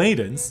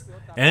Nicolaitans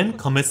and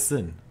commits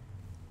sin.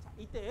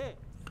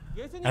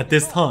 At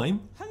this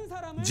time,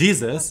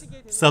 Jesus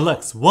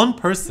selects one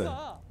person.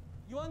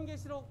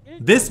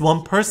 This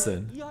one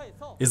person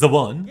is the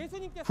one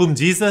whom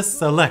Jesus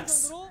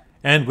selects,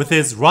 and with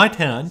his right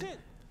hand,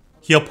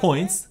 he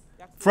appoints,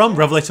 from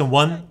Revelation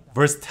 1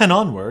 verse 10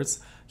 onwards,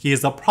 he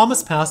is a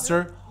promised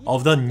pastor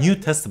of the New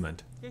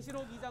Testament.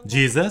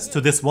 Jesus,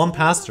 to this one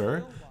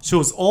pastor,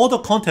 shows all the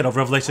content of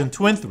Revelation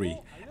 2 and 3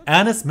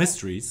 and its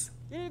mysteries,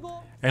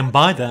 and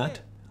by that,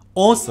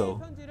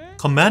 also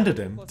commanded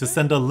him to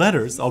send the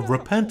letters of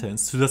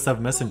repentance to the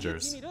 7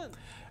 messengers.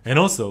 And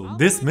also,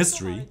 this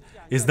mystery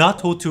is not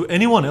told to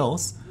anyone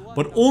else,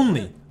 but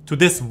only to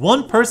this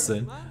one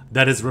person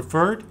that is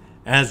referred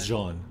as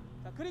John.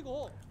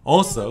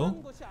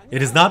 Also,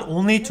 it is not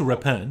only to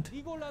repent,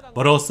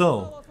 but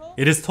also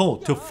it is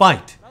told to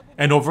fight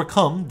and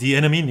overcome the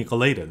enemy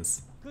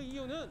Nicolaitans.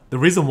 The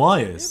reason why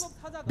is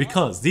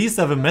because these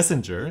 7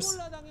 messengers,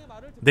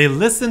 they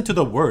listen to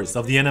the words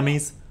of the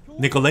enemy's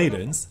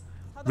Nicolaitans,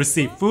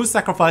 received food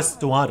sacrificed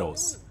to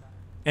idols,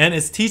 and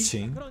its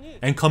teaching,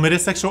 and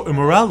committed sexual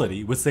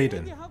immorality with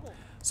Satan.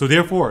 So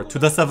therefore, to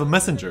the 7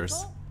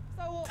 messengers,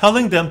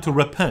 telling them to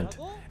repent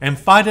and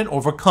fight and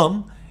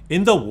overcome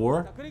in the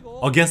war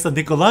against the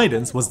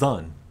Nicolaitans was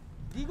done.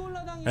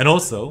 And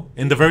also,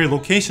 in the very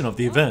location of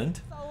the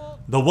event,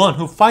 the one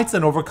who fights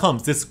and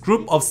overcomes this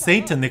group of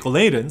Satan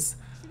Nicolaitans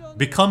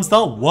becomes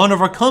the one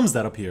overcomes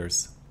that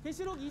appears.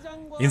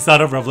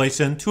 Inside of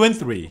Revelation 2 and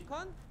 3,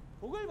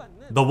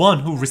 the one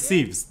who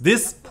receives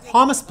these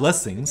promised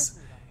blessings,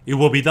 it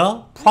will be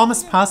the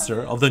promised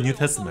pastor of the New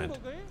Testament.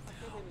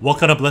 What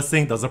kind of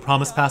blessing does a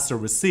promised pastor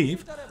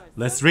receive?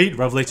 Let's read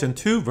Revelation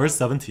 2 verse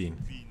 17.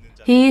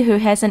 He who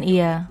has an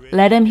ear,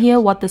 let him hear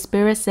what the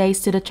Spirit says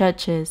to the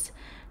churches.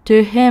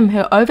 To him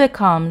who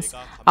overcomes,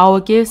 I will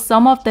give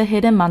some of the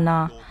hidden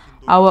manna.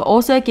 I will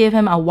also give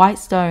him a white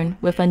stone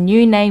with a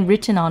new name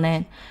written on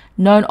it,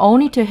 known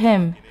only to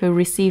him who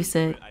receives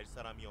it.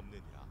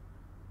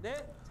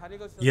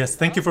 Yes,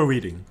 thank you for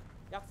reading.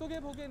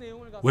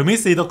 When we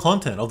see the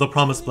content of the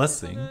promised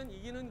blessing,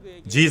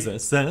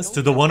 Jesus says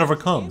to the one who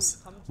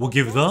overcomes, will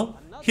give the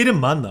hidden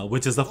manna,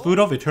 which is the food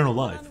of eternal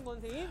life,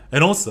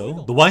 and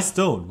also the white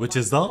stone, which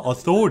is the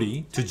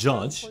authority to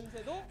judge,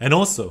 and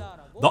also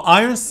the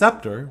iron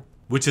scepter,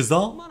 which is the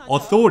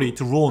authority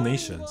to rule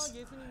nations.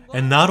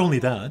 And not only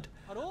that,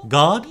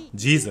 God,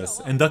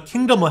 Jesus, and the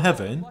kingdom of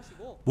heaven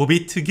will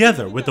be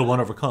together with the one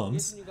who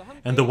overcomes,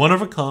 and the one who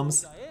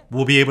overcomes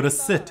will be able to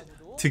sit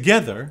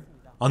together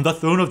on the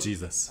throne of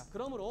Jesus.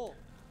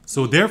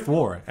 So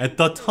therefore, at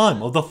the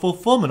time of the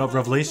fulfillment of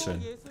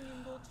Revelation,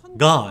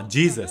 God,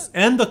 Jesus,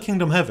 and the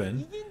kingdom of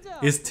heaven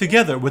is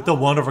together with the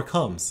one who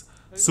overcomes.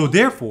 So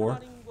therefore,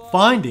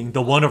 finding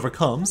the one who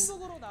overcomes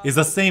is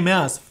the same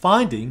as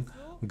finding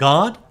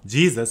God,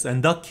 Jesus,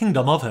 and the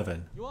kingdom of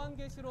heaven.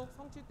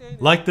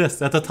 Like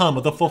this, at the time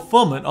of the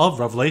fulfillment of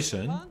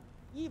Revelation,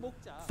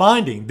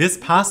 finding this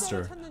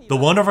pastor, the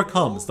one who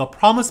overcomes, the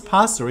promised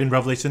pastor in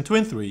Revelation 2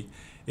 and 3,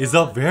 is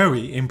a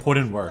very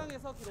important work.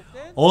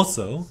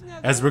 Also,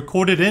 as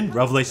recorded in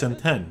Revelation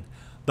 10,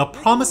 the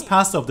promised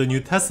pastor of the New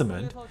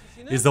Testament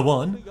is the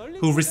one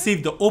who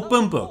received the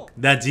open book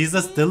that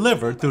Jesus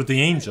delivered through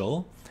the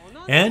angel,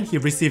 and he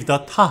received the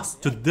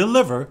task to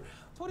deliver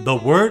the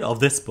word of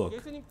this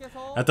book.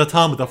 At the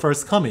time of the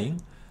first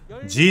coming,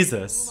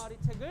 Jesus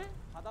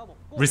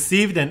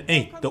received and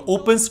ate the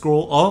open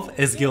scroll of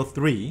Ezekiel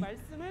 3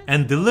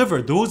 and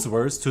delivered those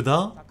words to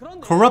the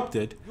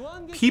corrupted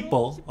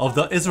people of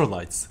the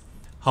Israelites.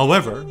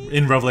 However,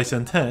 in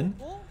Revelation 10,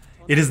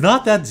 it is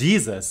not that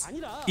Jesus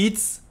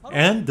eats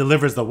and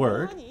delivers the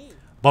word,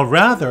 but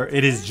rather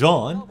it is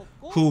John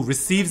who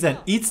receives and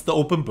eats the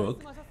open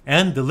book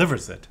and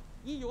delivers it.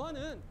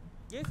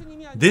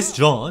 This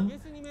John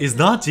is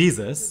not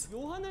Jesus,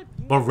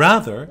 but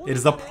rather it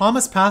is the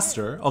promised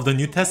pastor of the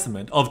New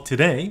Testament of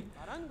today,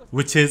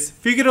 which is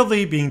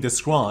figuratively being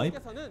described,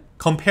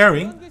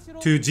 comparing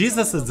to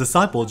Jesus'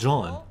 disciple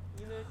John.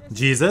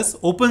 Jesus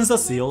opens the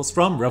seals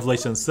from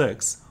Revelation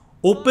 6,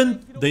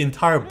 opened the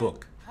entire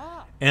book,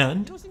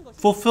 and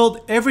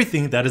fulfilled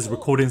everything that is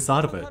recorded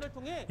inside of it.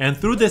 And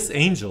through this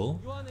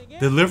angel,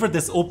 delivered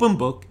this open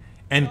book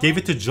and gave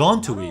it to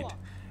John to eat.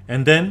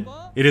 And then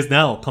it is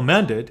now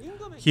commanded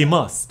he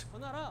must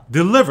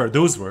deliver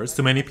those words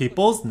to many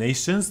peoples,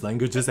 nations,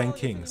 languages, and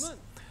kings.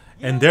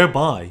 And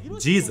thereby,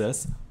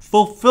 Jesus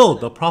fulfilled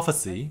the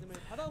prophecy,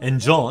 and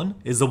John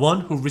is the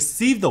one who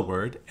received the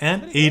word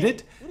and ate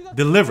it,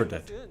 delivered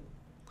it.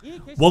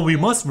 What we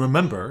must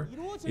remember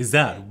is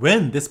that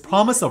when this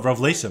promise of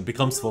Revelation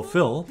becomes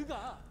fulfilled,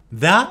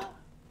 that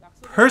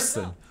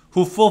person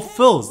who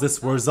fulfills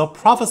this words of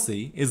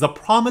prophecy is the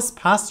promised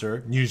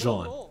pastor, New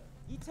John.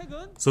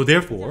 So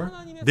therefore,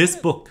 this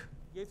book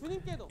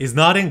is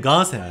not in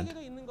God's hand,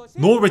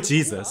 nor with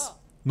Jesus,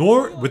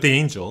 nor with the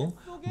angel,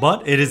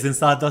 but it is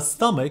inside the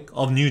stomach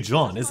of New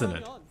John, isn't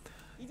it?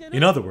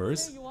 In other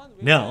words,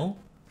 now,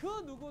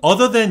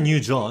 other than New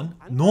John,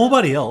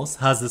 nobody else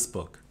has this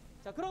book.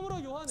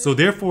 So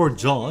therefore,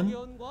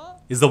 John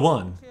is the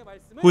one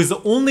who is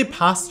the only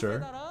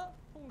pastor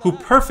who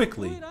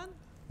perfectly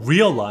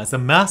realized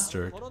and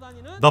mastered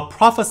the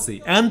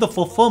prophecy and the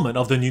fulfillment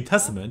of the New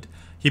Testament.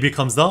 He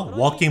becomes the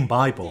walking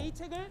Bible.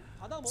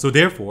 So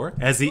therefore,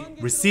 as he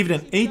received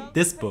and ate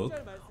this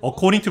book,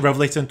 according to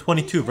Revelation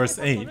 22 verse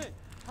 8,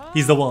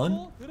 he's the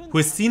one who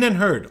has seen and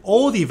heard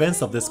all the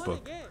events of this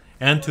book.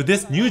 And to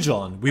this New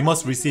John, we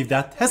must receive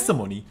that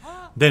testimony.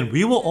 Then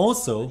we will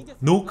also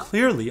know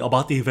clearly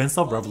about the events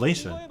of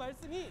Revelation.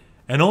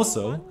 And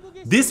also,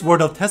 this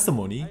word of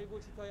testimony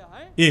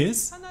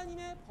is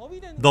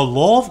the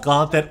law of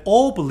God that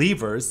all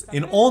believers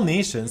in all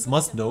nations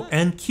must know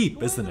and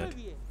keep, isn't it?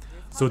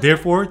 So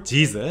therefore,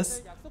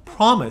 Jesus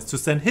promised to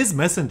send his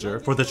messenger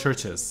for the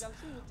churches.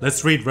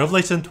 Let's read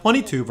Revelation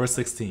 22 verse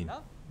 16.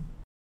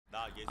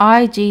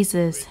 I,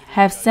 Jesus,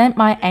 have sent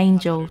my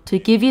angel to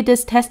give you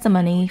this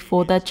testimony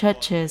for the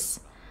churches.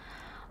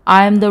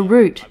 I am the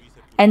root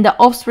and the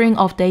offspring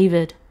of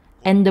David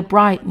and the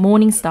bright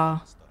morning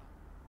star.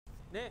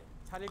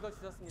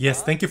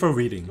 Yes, thank you for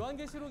reading.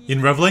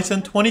 In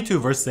Revelation 22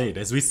 verse 8,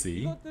 as we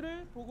see,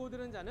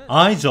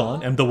 I,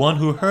 John, am the one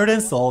who heard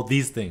and saw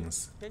these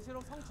things.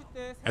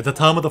 At the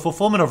time of the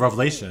fulfillment of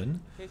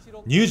Revelation,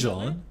 New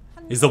John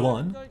is the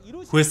one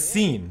who has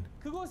seen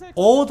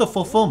all the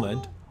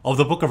fulfillment of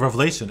the book of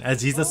Revelation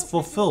as Jesus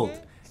fulfilled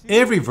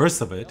every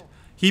verse of it.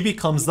 He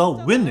becomes the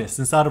witness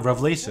inside of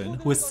Revelation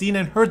who has seen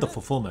and heard the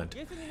fulfillment.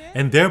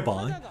 And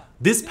thereby,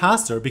 this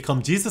pastor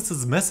becomes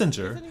Jesus'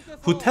 messenger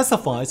who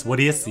testifies what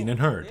he has seen and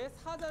heard.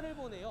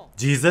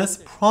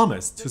 Jesus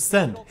promised to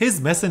send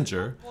his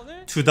messenger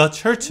to the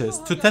churches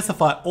to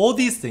testify all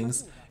these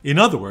things. In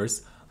other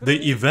words,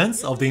 the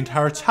events of the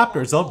entire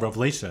chapters of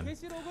Revelation.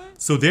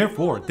 So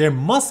therefore, there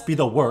must be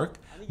the work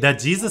that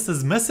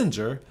Jesus'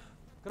 messenger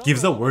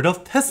gives a word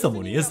of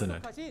testimony, isn't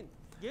it?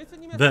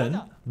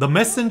 Then, the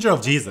messenger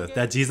of Jesus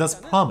that Jesus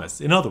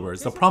promised, in other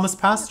words, the promised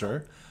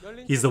pastor,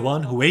 he's the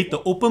one who ate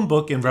the open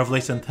book in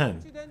Revelation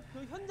 10.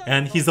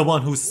 And he's the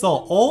one who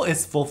saw all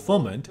its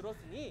fulfillment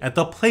at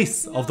the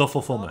place of the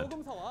fulfillment.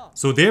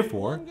 So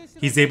therefore,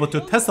 he's able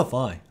to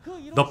testify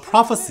the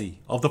prophecy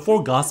of the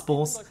 4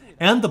 Gospels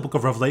and the book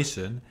of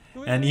Revelation,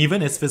 and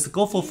even its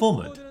physical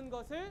fulfillment.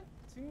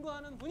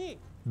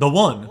 The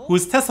one who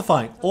is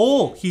testifying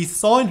all he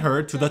saw and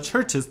heard to the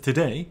churches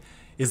today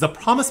is the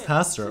promised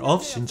pastor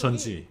of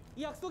Shincheonji.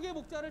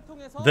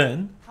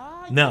 Then,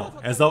 now,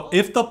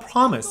 if the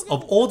promise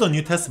of all the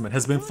New Testament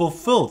has been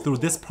fulfilled through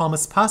this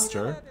promised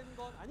pastor,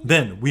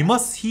 then we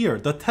must hear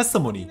the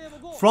testimony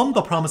from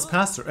the promised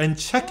pastor and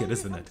check it,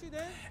 isn't it?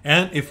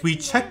 And if we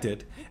checked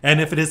it, and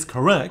if it is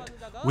correct,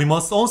 we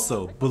must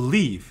also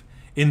believe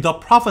in the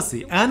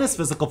prophecy and its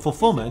physical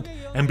fulfillment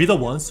and be the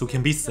ones who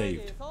can be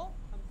saved.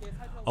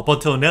 Up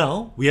until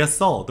now, we have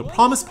saw the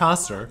promised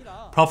pastor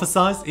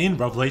prophesies in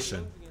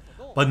Revelation.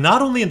 But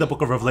not only in the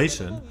book of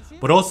Revelation,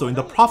 but also in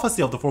the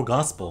prophecy of the 4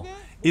 Gospels,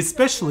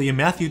 especially in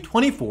Matthew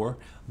 24,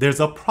 there's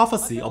a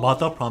prophecy about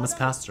the promised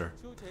pastor.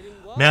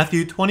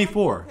 Matthew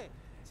 24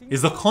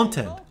 is the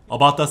content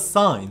about the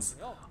signs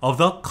of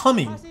the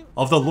coming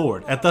of the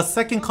Lord at the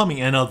second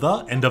coming and at the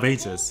end of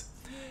ages.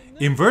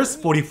 In verse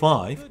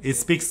 45, it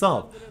speaks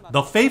of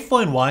the faithful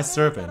and wise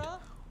servant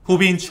who will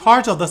be in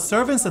charge of the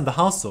servants in the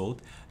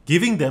household,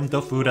 giving them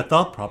the food at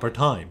the proper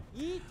time.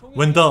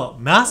 When the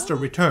master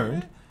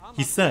returned,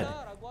 he said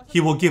he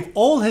will give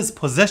all his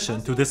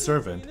possession to this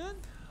servant.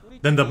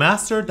 Then the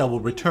master that will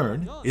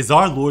return is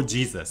our Lord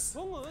Jesus.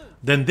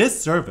 Then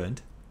this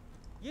servant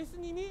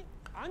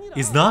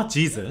is not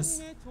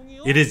Jesus,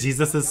 it is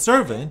Jesus'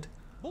 servant.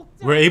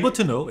 We're able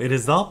to know it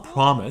is the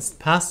promised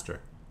pastor.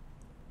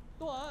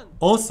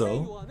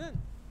 Also,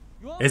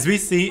 as we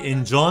see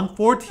in John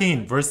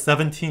 14 verse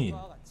 17,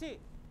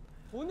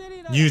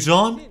 New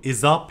John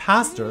is a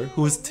pastor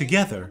who is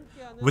together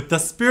with the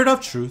Spirit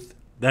of truth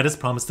that is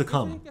promised to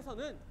come.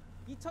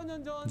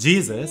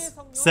 Jesus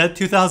said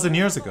 2,000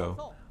 years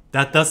ago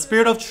that the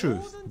Spirit of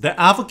truth, the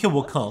advocate,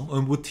 will come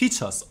and will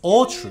teach us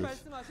all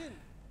truth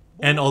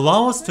and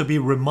allow us to be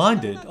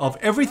reminded of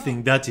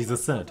everything that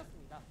Jesus said.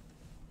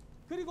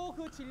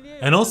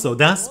 And also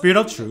that Spirit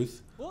of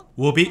truth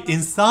will be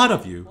inside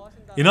of you.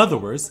 In other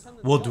words,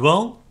 will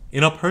dwell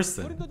in a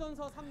person.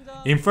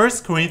 In 1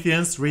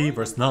 Corinthians 3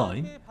 verse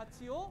 9,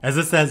 as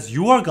it says,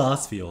 you are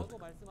God's field,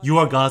 you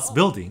are God's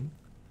building.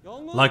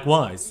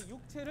 Likewise,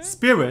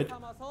 Spirit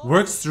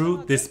works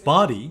through this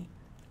body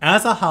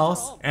as a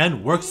house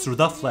and works through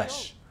the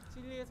flesh.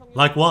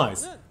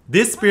 Likewise,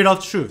 this Spirit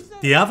of truth,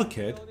 the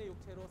advocate,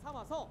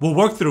 will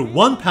work through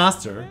one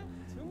pastor,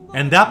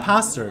 and that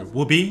pastor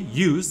will be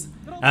used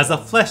as a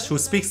flesh who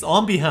speaks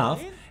on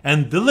behalf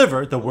and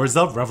deliver the words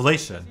of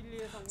revelation.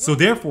 So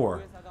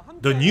therefore,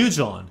 the new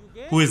John,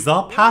 who is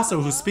the pastor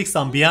who speaks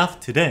on behalf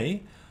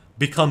today,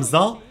 becomes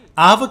the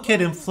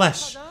advocate in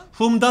flesh,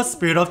 whom the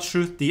Spirit of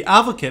truth, the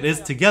advocate, is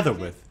together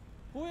with.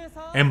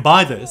 And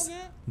by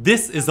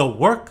this is a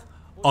work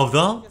of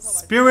the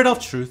Spirit of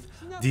truth,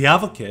 the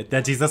advocate,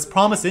 that Jesus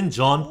promised in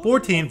John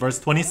 14 verse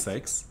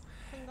 26,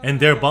 and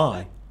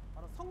thereby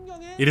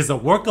it is a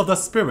work of the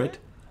Spirit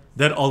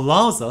that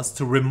allows us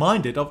to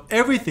remind it of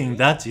everything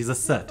that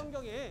Jesus said.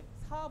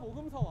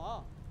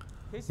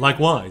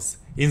 Likewise,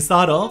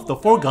 inside of the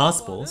 4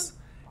 Gospels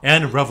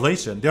and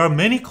Revelation, there are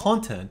many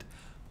content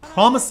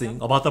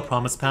promising about the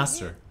promised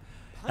pastor.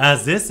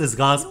 As this is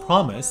God's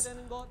promise,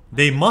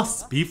 they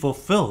must be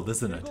fulfilled,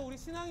 isn't it?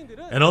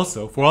 And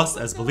also, for us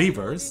as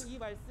believers,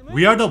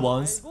 we are the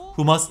ones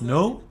who must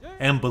know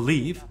and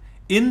believe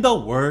in the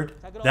word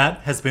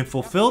that has been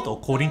fulfilled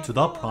according to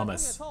the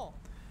promise.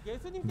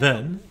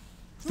 Then,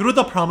 through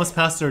the promised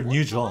pastor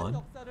New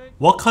John,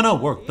 what kind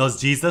of work does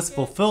Jesus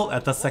fulfill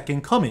at the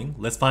second coming?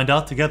 Let's find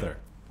out together.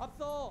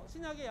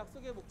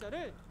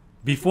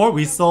 Before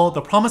we saw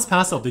the promised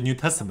pastor of the New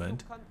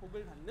Testament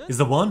is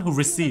the one who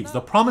receives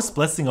the promised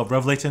blessing of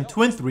Revelation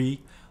 2 and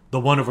 3, the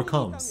one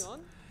overcomes.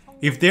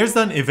 If there's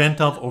an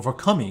event of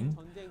overcoming,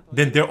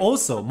 then there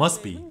also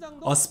must be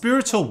a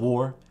spiritual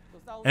war,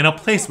 and a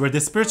place where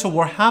this spiritual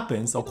war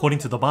happens according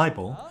to the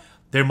Bible,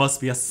 there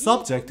must be a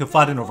subject to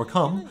fight and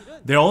overcome.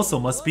 There also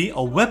must be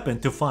a weapon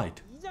to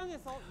fight.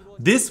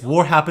 This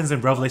war happens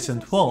in Revelation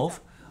 12.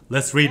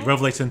 Let's read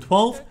Revelation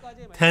 12,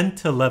 10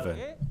 to 11.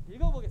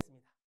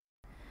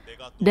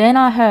 Then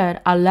I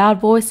heard a loud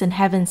voice in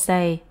heaven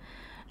say,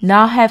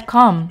 Now have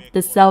come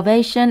the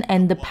salvation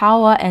and the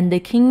power and the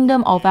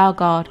kingdom of our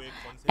God,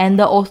 and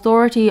the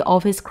authority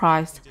of his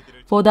Christ.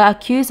 For the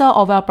accuser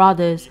of our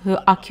brothers, who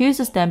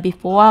accuses them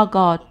before our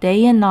God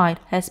day and night,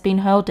 has been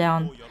hurled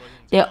down.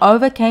 They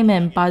overcame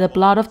him by the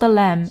blood of the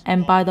Lamb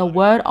and by the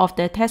word of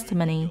their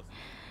testimony.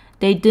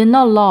 They did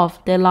not love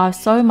their lives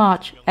so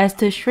much as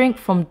to shrink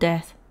from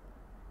death.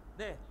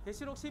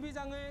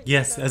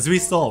 Yes, as we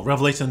saw,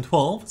 Revelation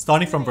 12,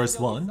 starting from verse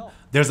 1,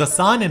 there's a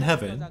sign in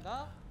heaven.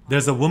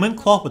 There's a woman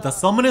clothed with the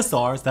sun and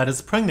stars that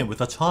is pregnant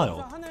with a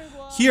child.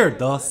 Here,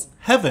 the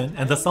heaven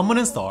and the sun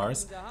and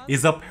stars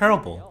is a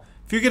parable,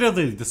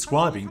 figuratively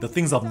describing the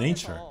things of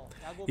nature.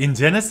 In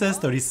Genesis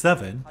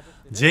 37,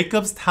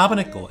 Jacob's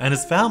tabernacle and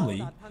his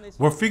family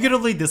were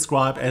figuratively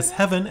described as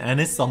heaven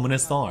and its sun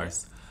and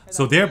stars.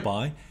 So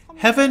thereby,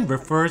 heaven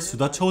refers to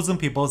the chosen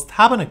people's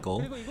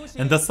tabernacle,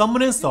 and the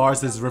sun and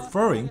stars is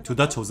referring to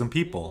the chosen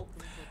people.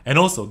 And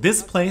also,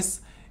 this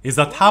place is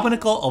a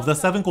tabernacle of the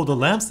seven golden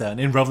lampstands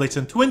in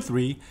Revelation 2 and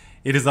 3.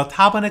 It is a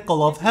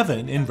tabernacle of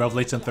heaven in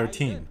Revelation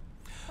 13.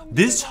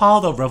 This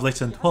child of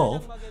Revelation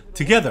 12,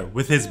 together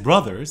with his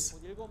brothers,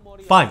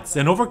 fights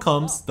and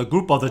overcomes the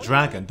group of the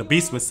dragon, the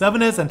beast with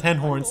 7 heads and 10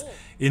 horns,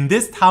 in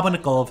this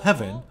tabernacle of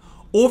heaven,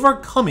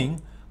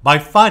 overcoming by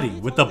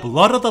fighting with the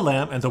blood of the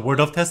Lamb and the word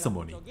of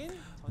testimony.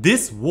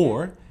 This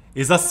war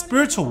is a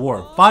spiritual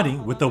war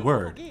fighting with the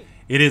word.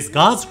 It is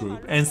God's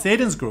group and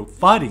Satan's group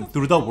fighting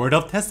through the word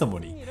of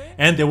testimony,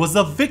 and there was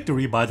a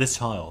victory by this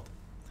child.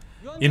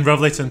 In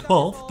Revelation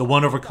 12, the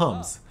one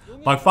overcomes.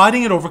 By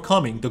fighting and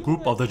overcoming the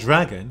group of the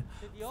dragon,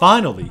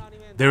 finally,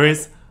 there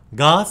is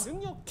God's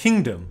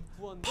kingdom,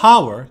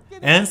 power,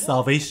 and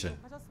salvation.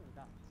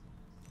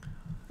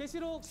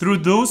 Through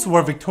those who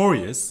are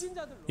victorious,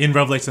 in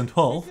Revelation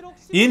 12,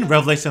 in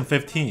Revelation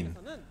 15,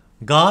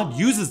 God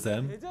uses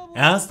them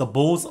as the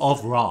bowls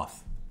of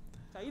wrath.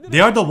 They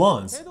are the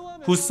ones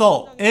who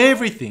saw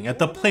everything at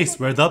the place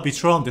where the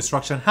betrayal and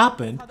destruction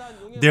happened.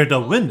 They're the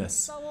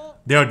witness.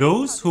 They are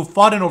those who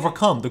fought and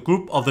overcome the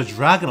group of the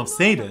dragon of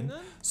Satan,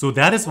 so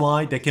that is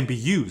why they can be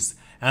used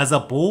as a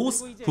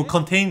bowls who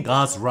contain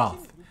God's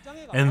wrath.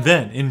 And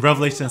then in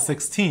Revelation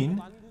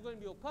 16,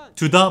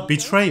 to the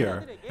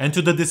betrayer and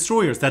to the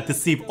destroyers that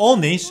deceive all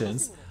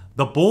nations,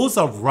 the bowls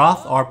of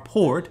wrath are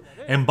poured,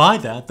 and by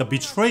that the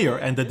betrayer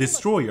and the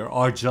destroyer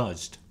are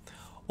judged.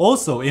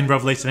 Also in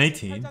Revelation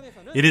 18,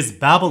 it is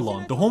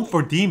Babylon, the home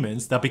for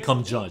demons, that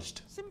become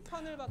judged.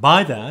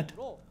 By that,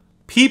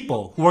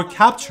 people who were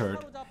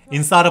captured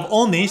inside of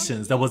all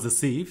nations that was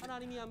deceived,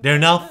 they're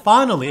now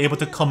finally able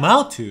to come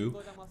out to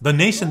the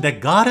nation that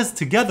God is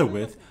together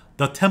with,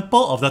 the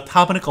temple of the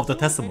tabernacle of the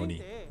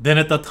testimony. Then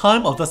at the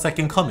time of the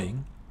second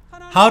coming,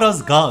 how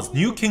does God's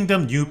new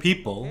kingdom, new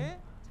people,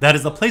 that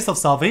is a place of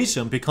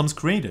salvation, becomes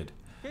created?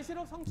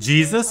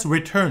 Jesus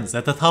returns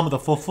at the time of the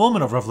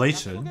fulfillment of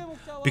Revelation,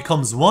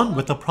 becomes one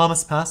with the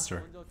promised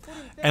pastor,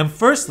 and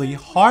firstly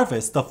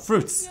harvests the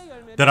fruits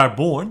that are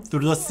born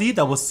through the seed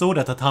that was sowed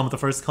at the time of the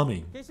first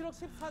coming.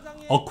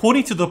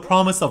 According to the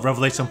promise of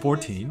Revelation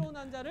 14,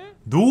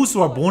 those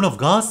who are born of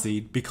God's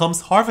seed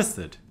becomes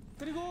harvested.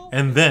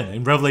 And then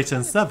in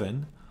Revelation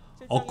 7,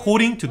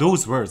 according to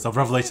those words of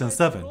Revelation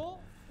 7,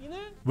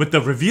 with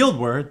the revealed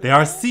word they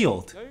are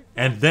sealed,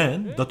 and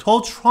then the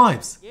 12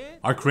 tribes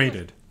are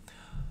created.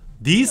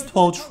 These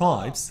 12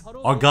 tribes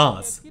are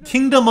God's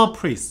kingdom of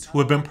priests who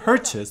have been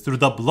purchased through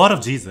the blood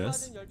of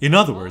Jesus. In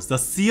other words, the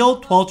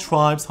sealed 12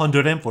 tribes,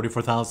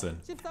 144,000.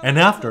 And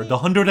after the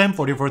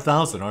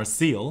 144,000 are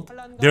sealed,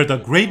 they're the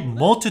great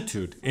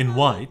multitude in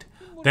white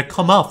that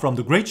come out from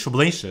the great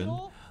tribulation.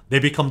 They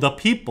become the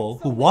people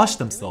who wash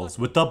themselves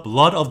with the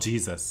blood of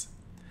Jesus.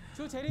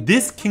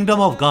 This kingdom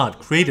of God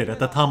created at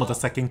the time of the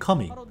second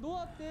coming.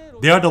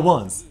 They are the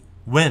ones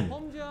when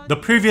the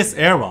previous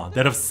era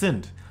that have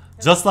sinned,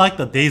 just like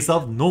the days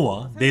of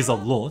Noah, days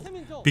of Lot,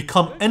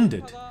 become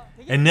ended.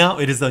 And now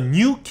it is a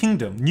new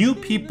kingdom, new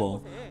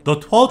people, the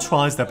 12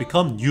 tribes that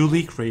become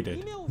newly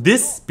created.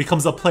 This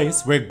becomes a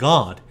place where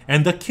God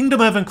and the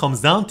kingdom of heaven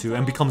comes down to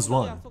and becomes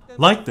one.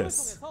 Like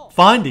this,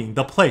 finding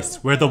the place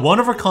where the one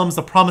overcomes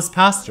the promised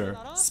pastor,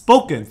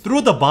 spoken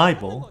through the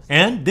Bible,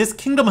 and this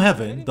kingdom of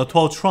heaven, the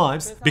 12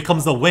 tribes,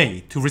 becomes a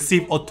way to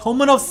receive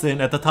atonement of sin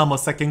at the time of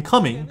second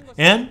coming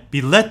and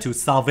be led to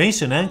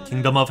salvation and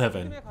kingdom of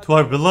heaven. To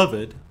our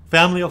beloved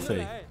family of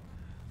faith,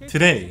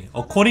 today,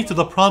 according to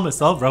the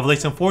promise of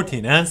Revelation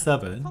 14 and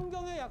 7,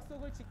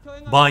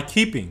 by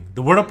keeping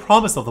the word of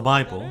promise of the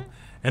Bible,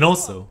 and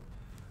also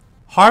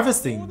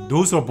harvesting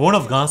those who are born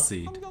of God's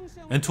seed,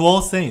 and to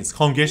all saints,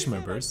 congregation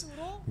members,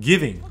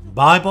 giving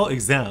Bible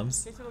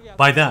exams,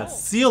 by that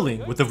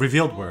sealing with the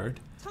revealed word,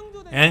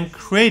 and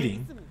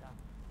created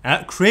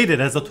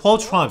as the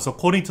 12 tribes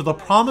according to the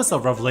promise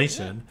of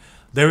Revelation,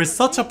 there is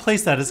such a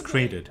place that is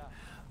created.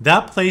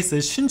 That place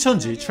is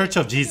Shincheonji, Church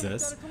of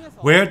Jesus,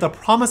 where the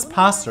promised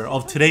pastor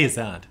of today is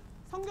at.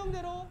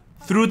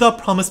 Through the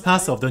promised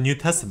pastor of the New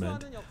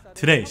Testament,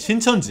 today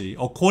Shincheonji,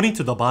 according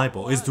to the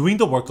Bible, is doing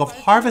the work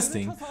of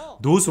harvesting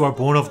those who are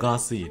born of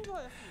God's seed.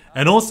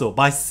 And also,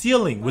 by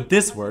sealing with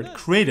this word,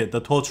 created the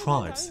 12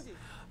 tribes.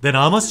 Then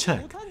I must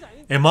check,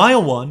 am I a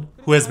one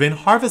who has been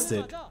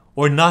harvested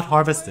or not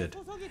harvested?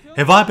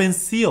 Have I been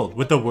sealed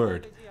with the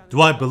word?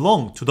 Do I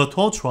belong to the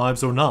 12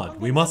 tribes or not?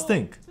 We must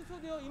think.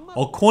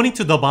 According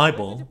to the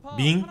Bible,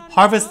 being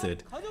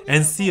harvested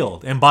and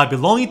sealed, and by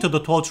belonging to the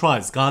 12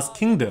 tribes, God's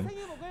kingdom,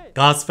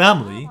 God's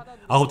family,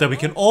 I hope that we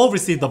can all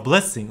receive the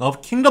blessing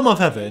of kingdom of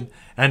heaven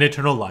and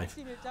eternal life.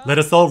 Let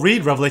us all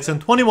read Revelation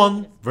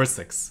 21, verse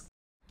 6.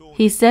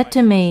 He said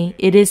to me,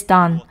 "It is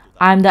done.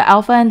 I am the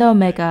Alpha and the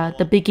Omega,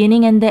 the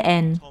beginning and the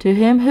end. To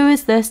him who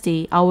is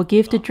thirsty, I will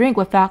give to drink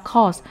without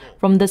cost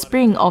from the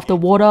spring of the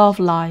water of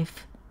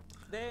life."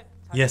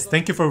 Yes,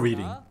 thank you for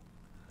reading.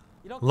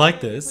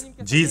 Like this,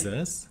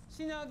 Jesus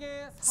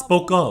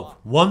spoke of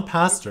one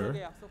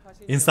pastor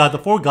inside the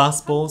 4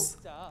 Gospels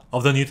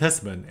of the New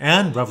Testament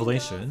and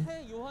Revelation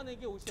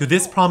to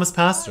this promised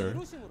pastor,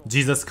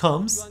 Jesus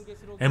comes,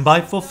 and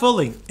by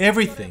fulfilling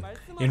everything,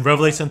 in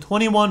Revelation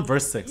 21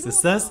 verse 6, it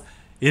says,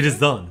 "It is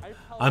done.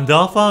 I'm the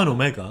Alpha and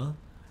Omega,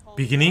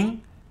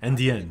 beginning and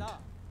the end,"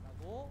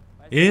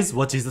 is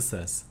what Jesus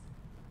says.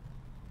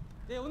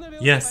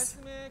 Yes,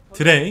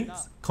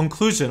 today's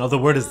conclusion of the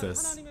word is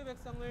this.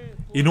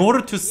 In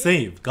order to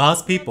save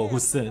God's people who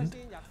sinned,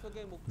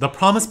 the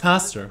promised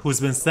pastor who's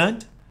been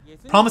sent,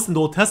 promised in the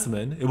Old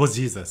Testament, it was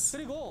Jesus.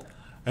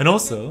 And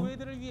also,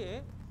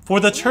 for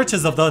the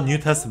churches of the New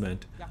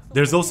Testament,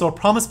 there's also a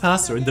promised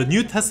pastor in the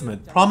New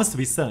Testament promised to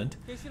be sent.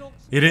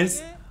 It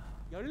is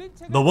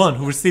the one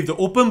who received the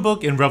open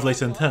book in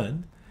Revelation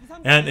 10,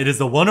 and it is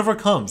the one who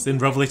overcomes in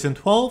Revelation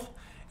 12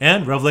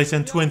 and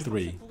Revelation 2 and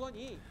 3.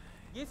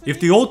 If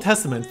the Old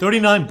Testament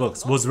 39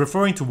 books was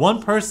referring to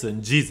one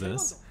person,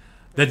 Jesus,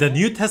 then the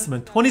New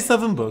Testament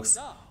 27 books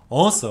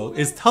also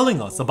is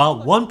telling us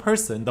about one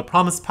person, the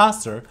promised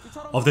pastor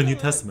of the New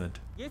Testament.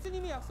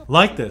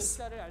 Like this,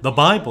 the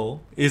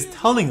Bible is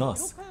telling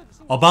us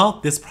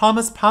about this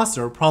promised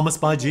pastor promised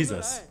by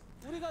Jesus.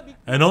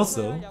 And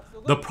also,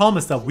 the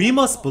promise that we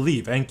must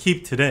believe and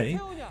keep today,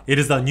 it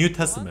is the New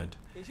Testament.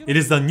 It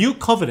is the New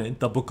Covenant,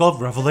 the book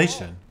of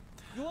Revelation.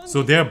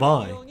 So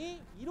thereby,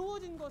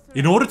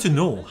 in order to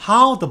know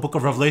how the book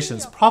of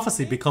Revelation's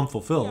prophecy become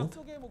fulfilled,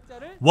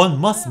 one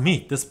must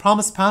meet this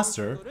promised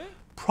pastor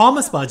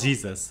promised by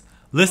Jesus,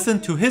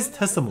 listen to his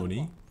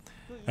testimony,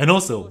 and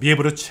also be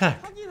able to check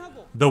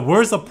the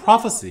words of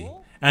prophecy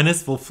and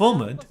its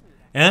fulfillment,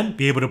 and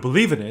be able to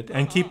believe in it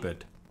and keep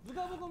it.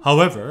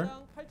 However,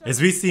 as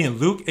we see in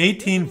Luke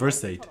 18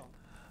 verse 8,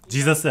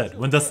 Jesus said,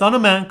 "When the Son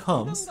of Man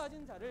comes,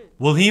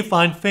 will he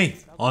find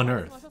faith on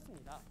earth?"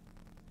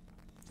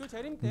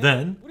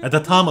 Then, at the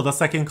time of the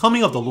second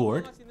coming of the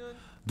Lord,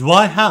 do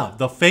I have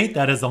the faith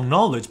that is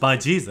acknowledged by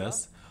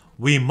Jesus?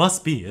 We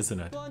must be, isn't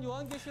it?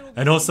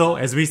 And also,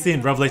 as we see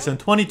in Revelation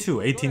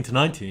 22, 18 to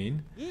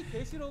 19,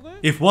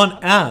 if one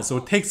adds or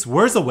takes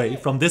words away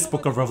from this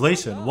book of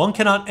Revelation, one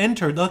cannot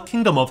enter the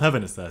kingdom of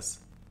heaven, it says.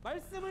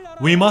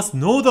 We must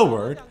know the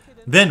word,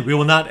 then we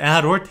will not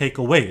add or take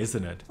away,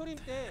 isn't it?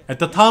 At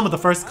the time of the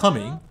first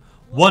coming,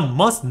 one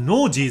must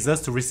know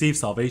Jesus to receive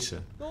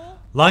salvation.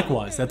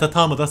 Likewise, at the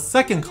time of the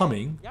second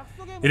coming,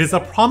 it is a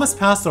promised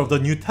pastor of the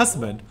New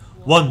Testament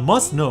one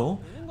must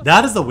know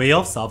that is the way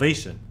of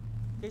salvation.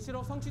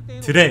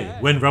 Today,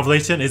 when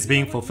Revelation is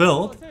being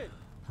fulfilled,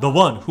 the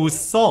one who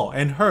saw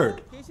and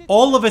heard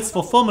all of its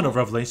fulfillment of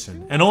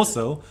Revelation, and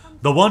also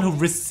the one who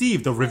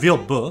received the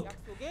revealed book,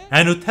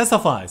 and who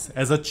testifies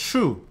as a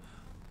true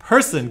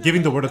person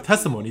giving the word of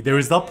testimony, there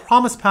is the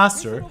promised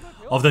pastor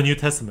of the New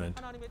Testament.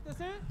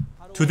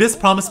 To this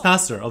promised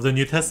pastor of the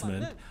New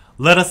Testament,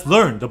 let us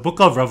learn the book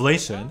of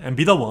Revelation and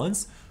be the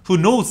ones who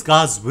knows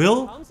God's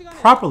will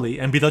properly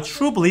and be the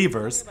true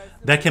believers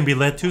that can be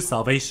led to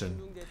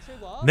salvation.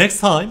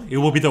 Next time, it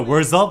will be the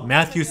words of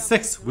Matthew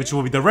 6, which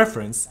will be the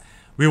reference.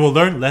 We will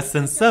learn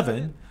lesson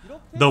 7,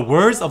 the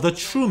words of the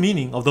true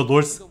meaning of the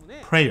Lord's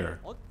Prayer.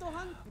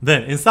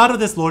 Then, inside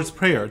of this Lord's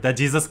Prayer that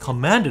Jesus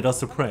commanded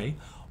us to pray,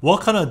 what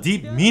kind of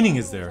deep meaning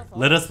is there?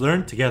 Let us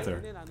learn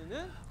together.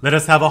 Let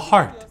us have a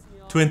heart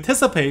to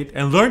anticipate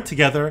and learn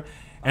together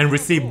and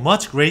receive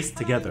much grace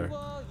together.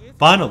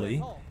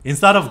 Finally,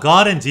 inside of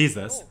God and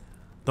Jesus,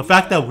 the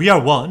fact that we are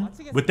one,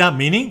 with that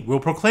meaning, we'll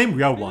proclaim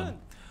we are one.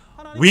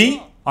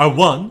 We are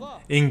one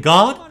in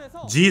God,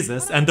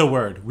 Jesus, and the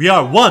Word. We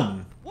are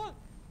one.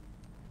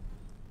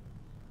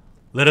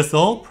 Let us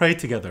all pray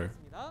together.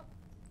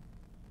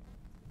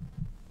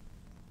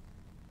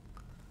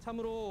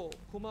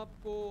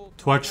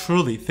 To our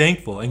truly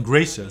thankful and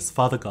gracious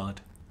Father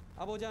God,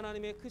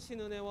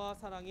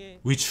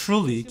 we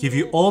truly give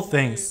you all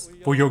thanks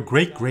for your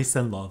great grace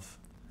and love,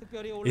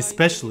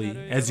 especially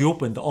as you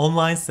opened the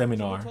online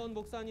seminar.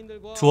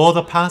 To all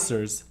the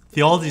pastors,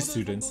 theology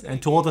students,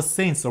 and to all the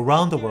saints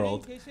around the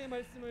world,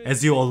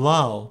 as you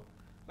allow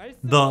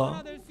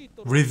the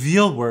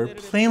revealed word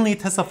plainly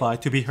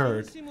testified to be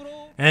heard,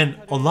 and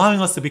allowing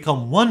us to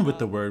become one with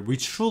the word, we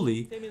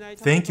truly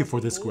thank you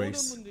for this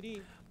grace.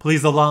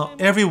 Please allow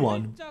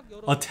everyone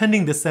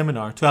attending this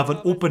seminar to have an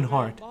open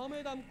heart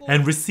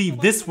and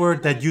receive this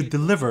word that you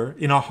deliver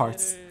in our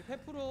hearts,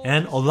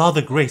 and allow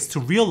the grace to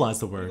realize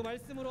the word.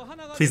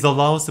 Please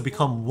allow us to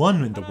become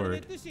one in the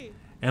word,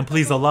 and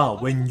please allow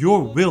when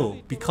your will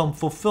become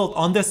fulfilled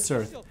on this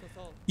earth,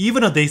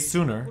 even a day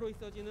sooner,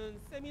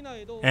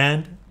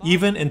 and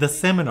even in the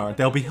seminar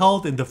that will be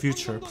held in the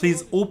future,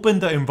 please open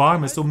the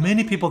environment so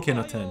many people can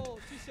attend,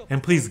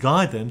 and please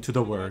guide them to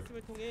the word.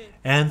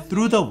 And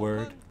through the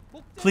word,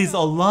 please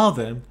allow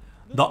them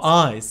the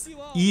eyes,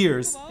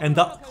 ears, and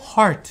the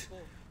heart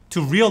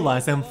to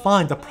realize and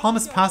find the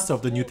promised pastor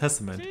of the New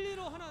Testament,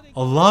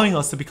 allowing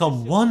us to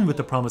become one with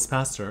the promised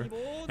pastor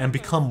and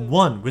become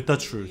one with the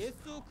truth.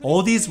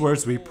 All these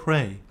words we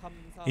pray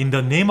in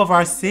the name of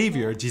our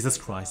Savior, Jesus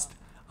Christ.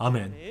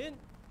 Amen.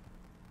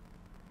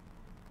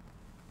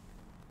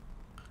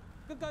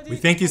 We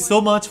thank you so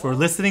much for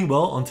listening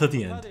well until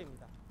the end.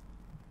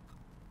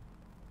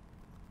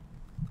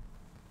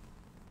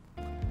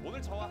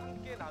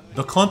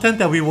 The content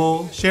that we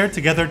will share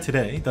together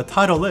today, the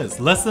title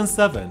is Lesson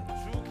 7,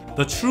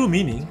 The True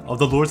Meaning of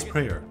the Lord's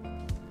Prayer.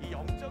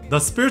 The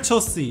spiritual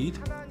seed,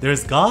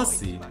 there's God's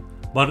seed,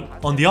 but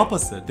on the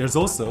opposite, there's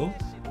also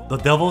the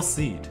devil's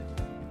seed.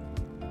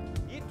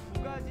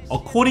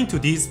 According to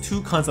these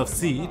two kinds of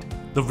seed,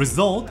 the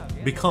result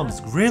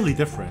becomes greatly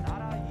different.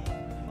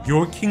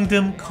 Your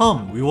kingdom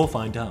come, we will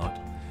find out.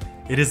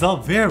 It is a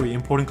very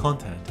important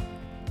content.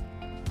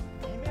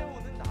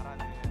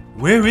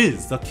 Where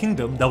is the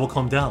kingdom that will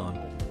come down?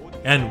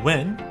 And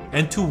when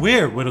and to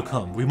where will it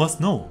come? We must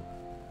know.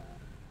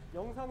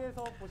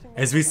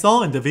 As we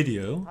saw in the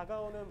video,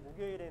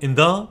 in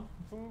the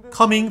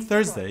coming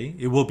Thursday,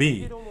 it will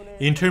be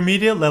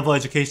Intermediate Level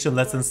Education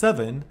Lesson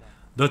 7,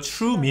 The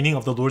True Meaning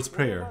of the Lord's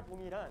Prayer.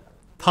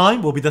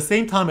 Time will be the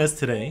same time as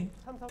today,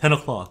 10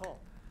 o'clock.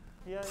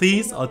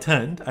 Please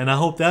attend, and I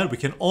hope that we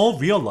can all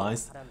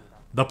realize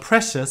the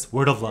precious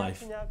word of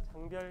life.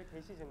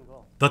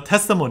 The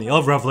testimony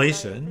of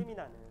Revelation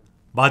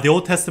by the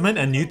Old Testament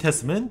and New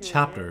Testament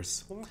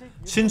chapters.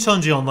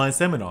 Shincheonji online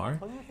seminar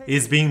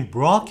is being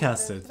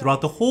broadcasted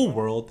throughout the whole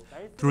world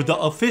through the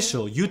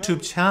official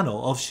YouTube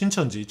channel of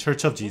Shincheonji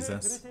Church of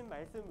Jesus.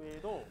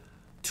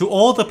 To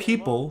all the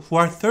people who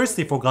are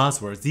thirsty for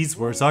God's words, these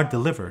words are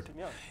delivered.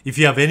 If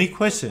you have any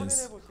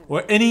questions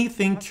or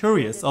anything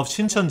curious of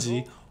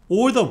Shincheonji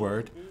or the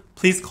word,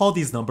 please call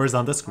these numbers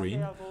on the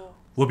screen.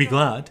 We'll be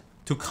glad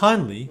to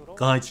kindly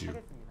guide you.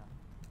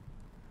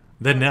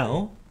 Then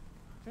now,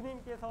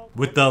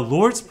 with the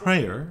Lord's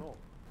Prayer,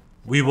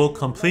 we will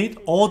complete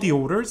all the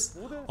orders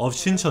of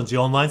Shincheonji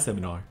online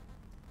seminar.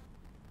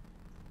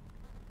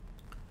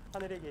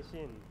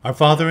 Our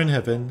Father in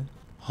heaven,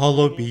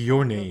 hallowed be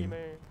your name.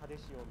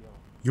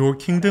 Your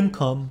kingdom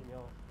come,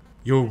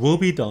 your will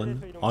be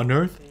done on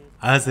earth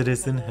as it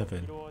is in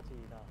heaven.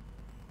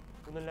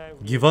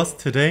 Give us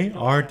today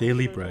our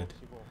daily bread.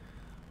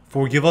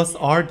 Forgive us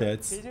our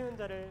debts,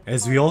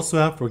 as we also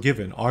have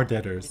forgiven our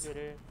debtors.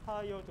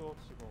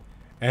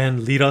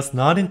 And lead us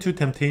not into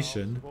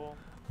temptation,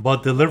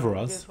 but deliver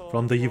us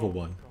from the evil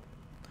one.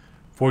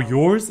 For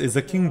yours is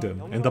the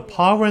kingdom, and the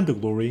power and the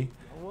glory,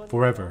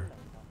 forever.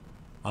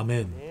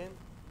 Amen.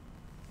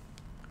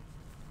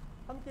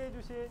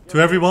 To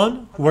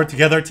everyone who are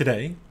together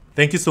today,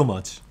 thank you so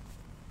much.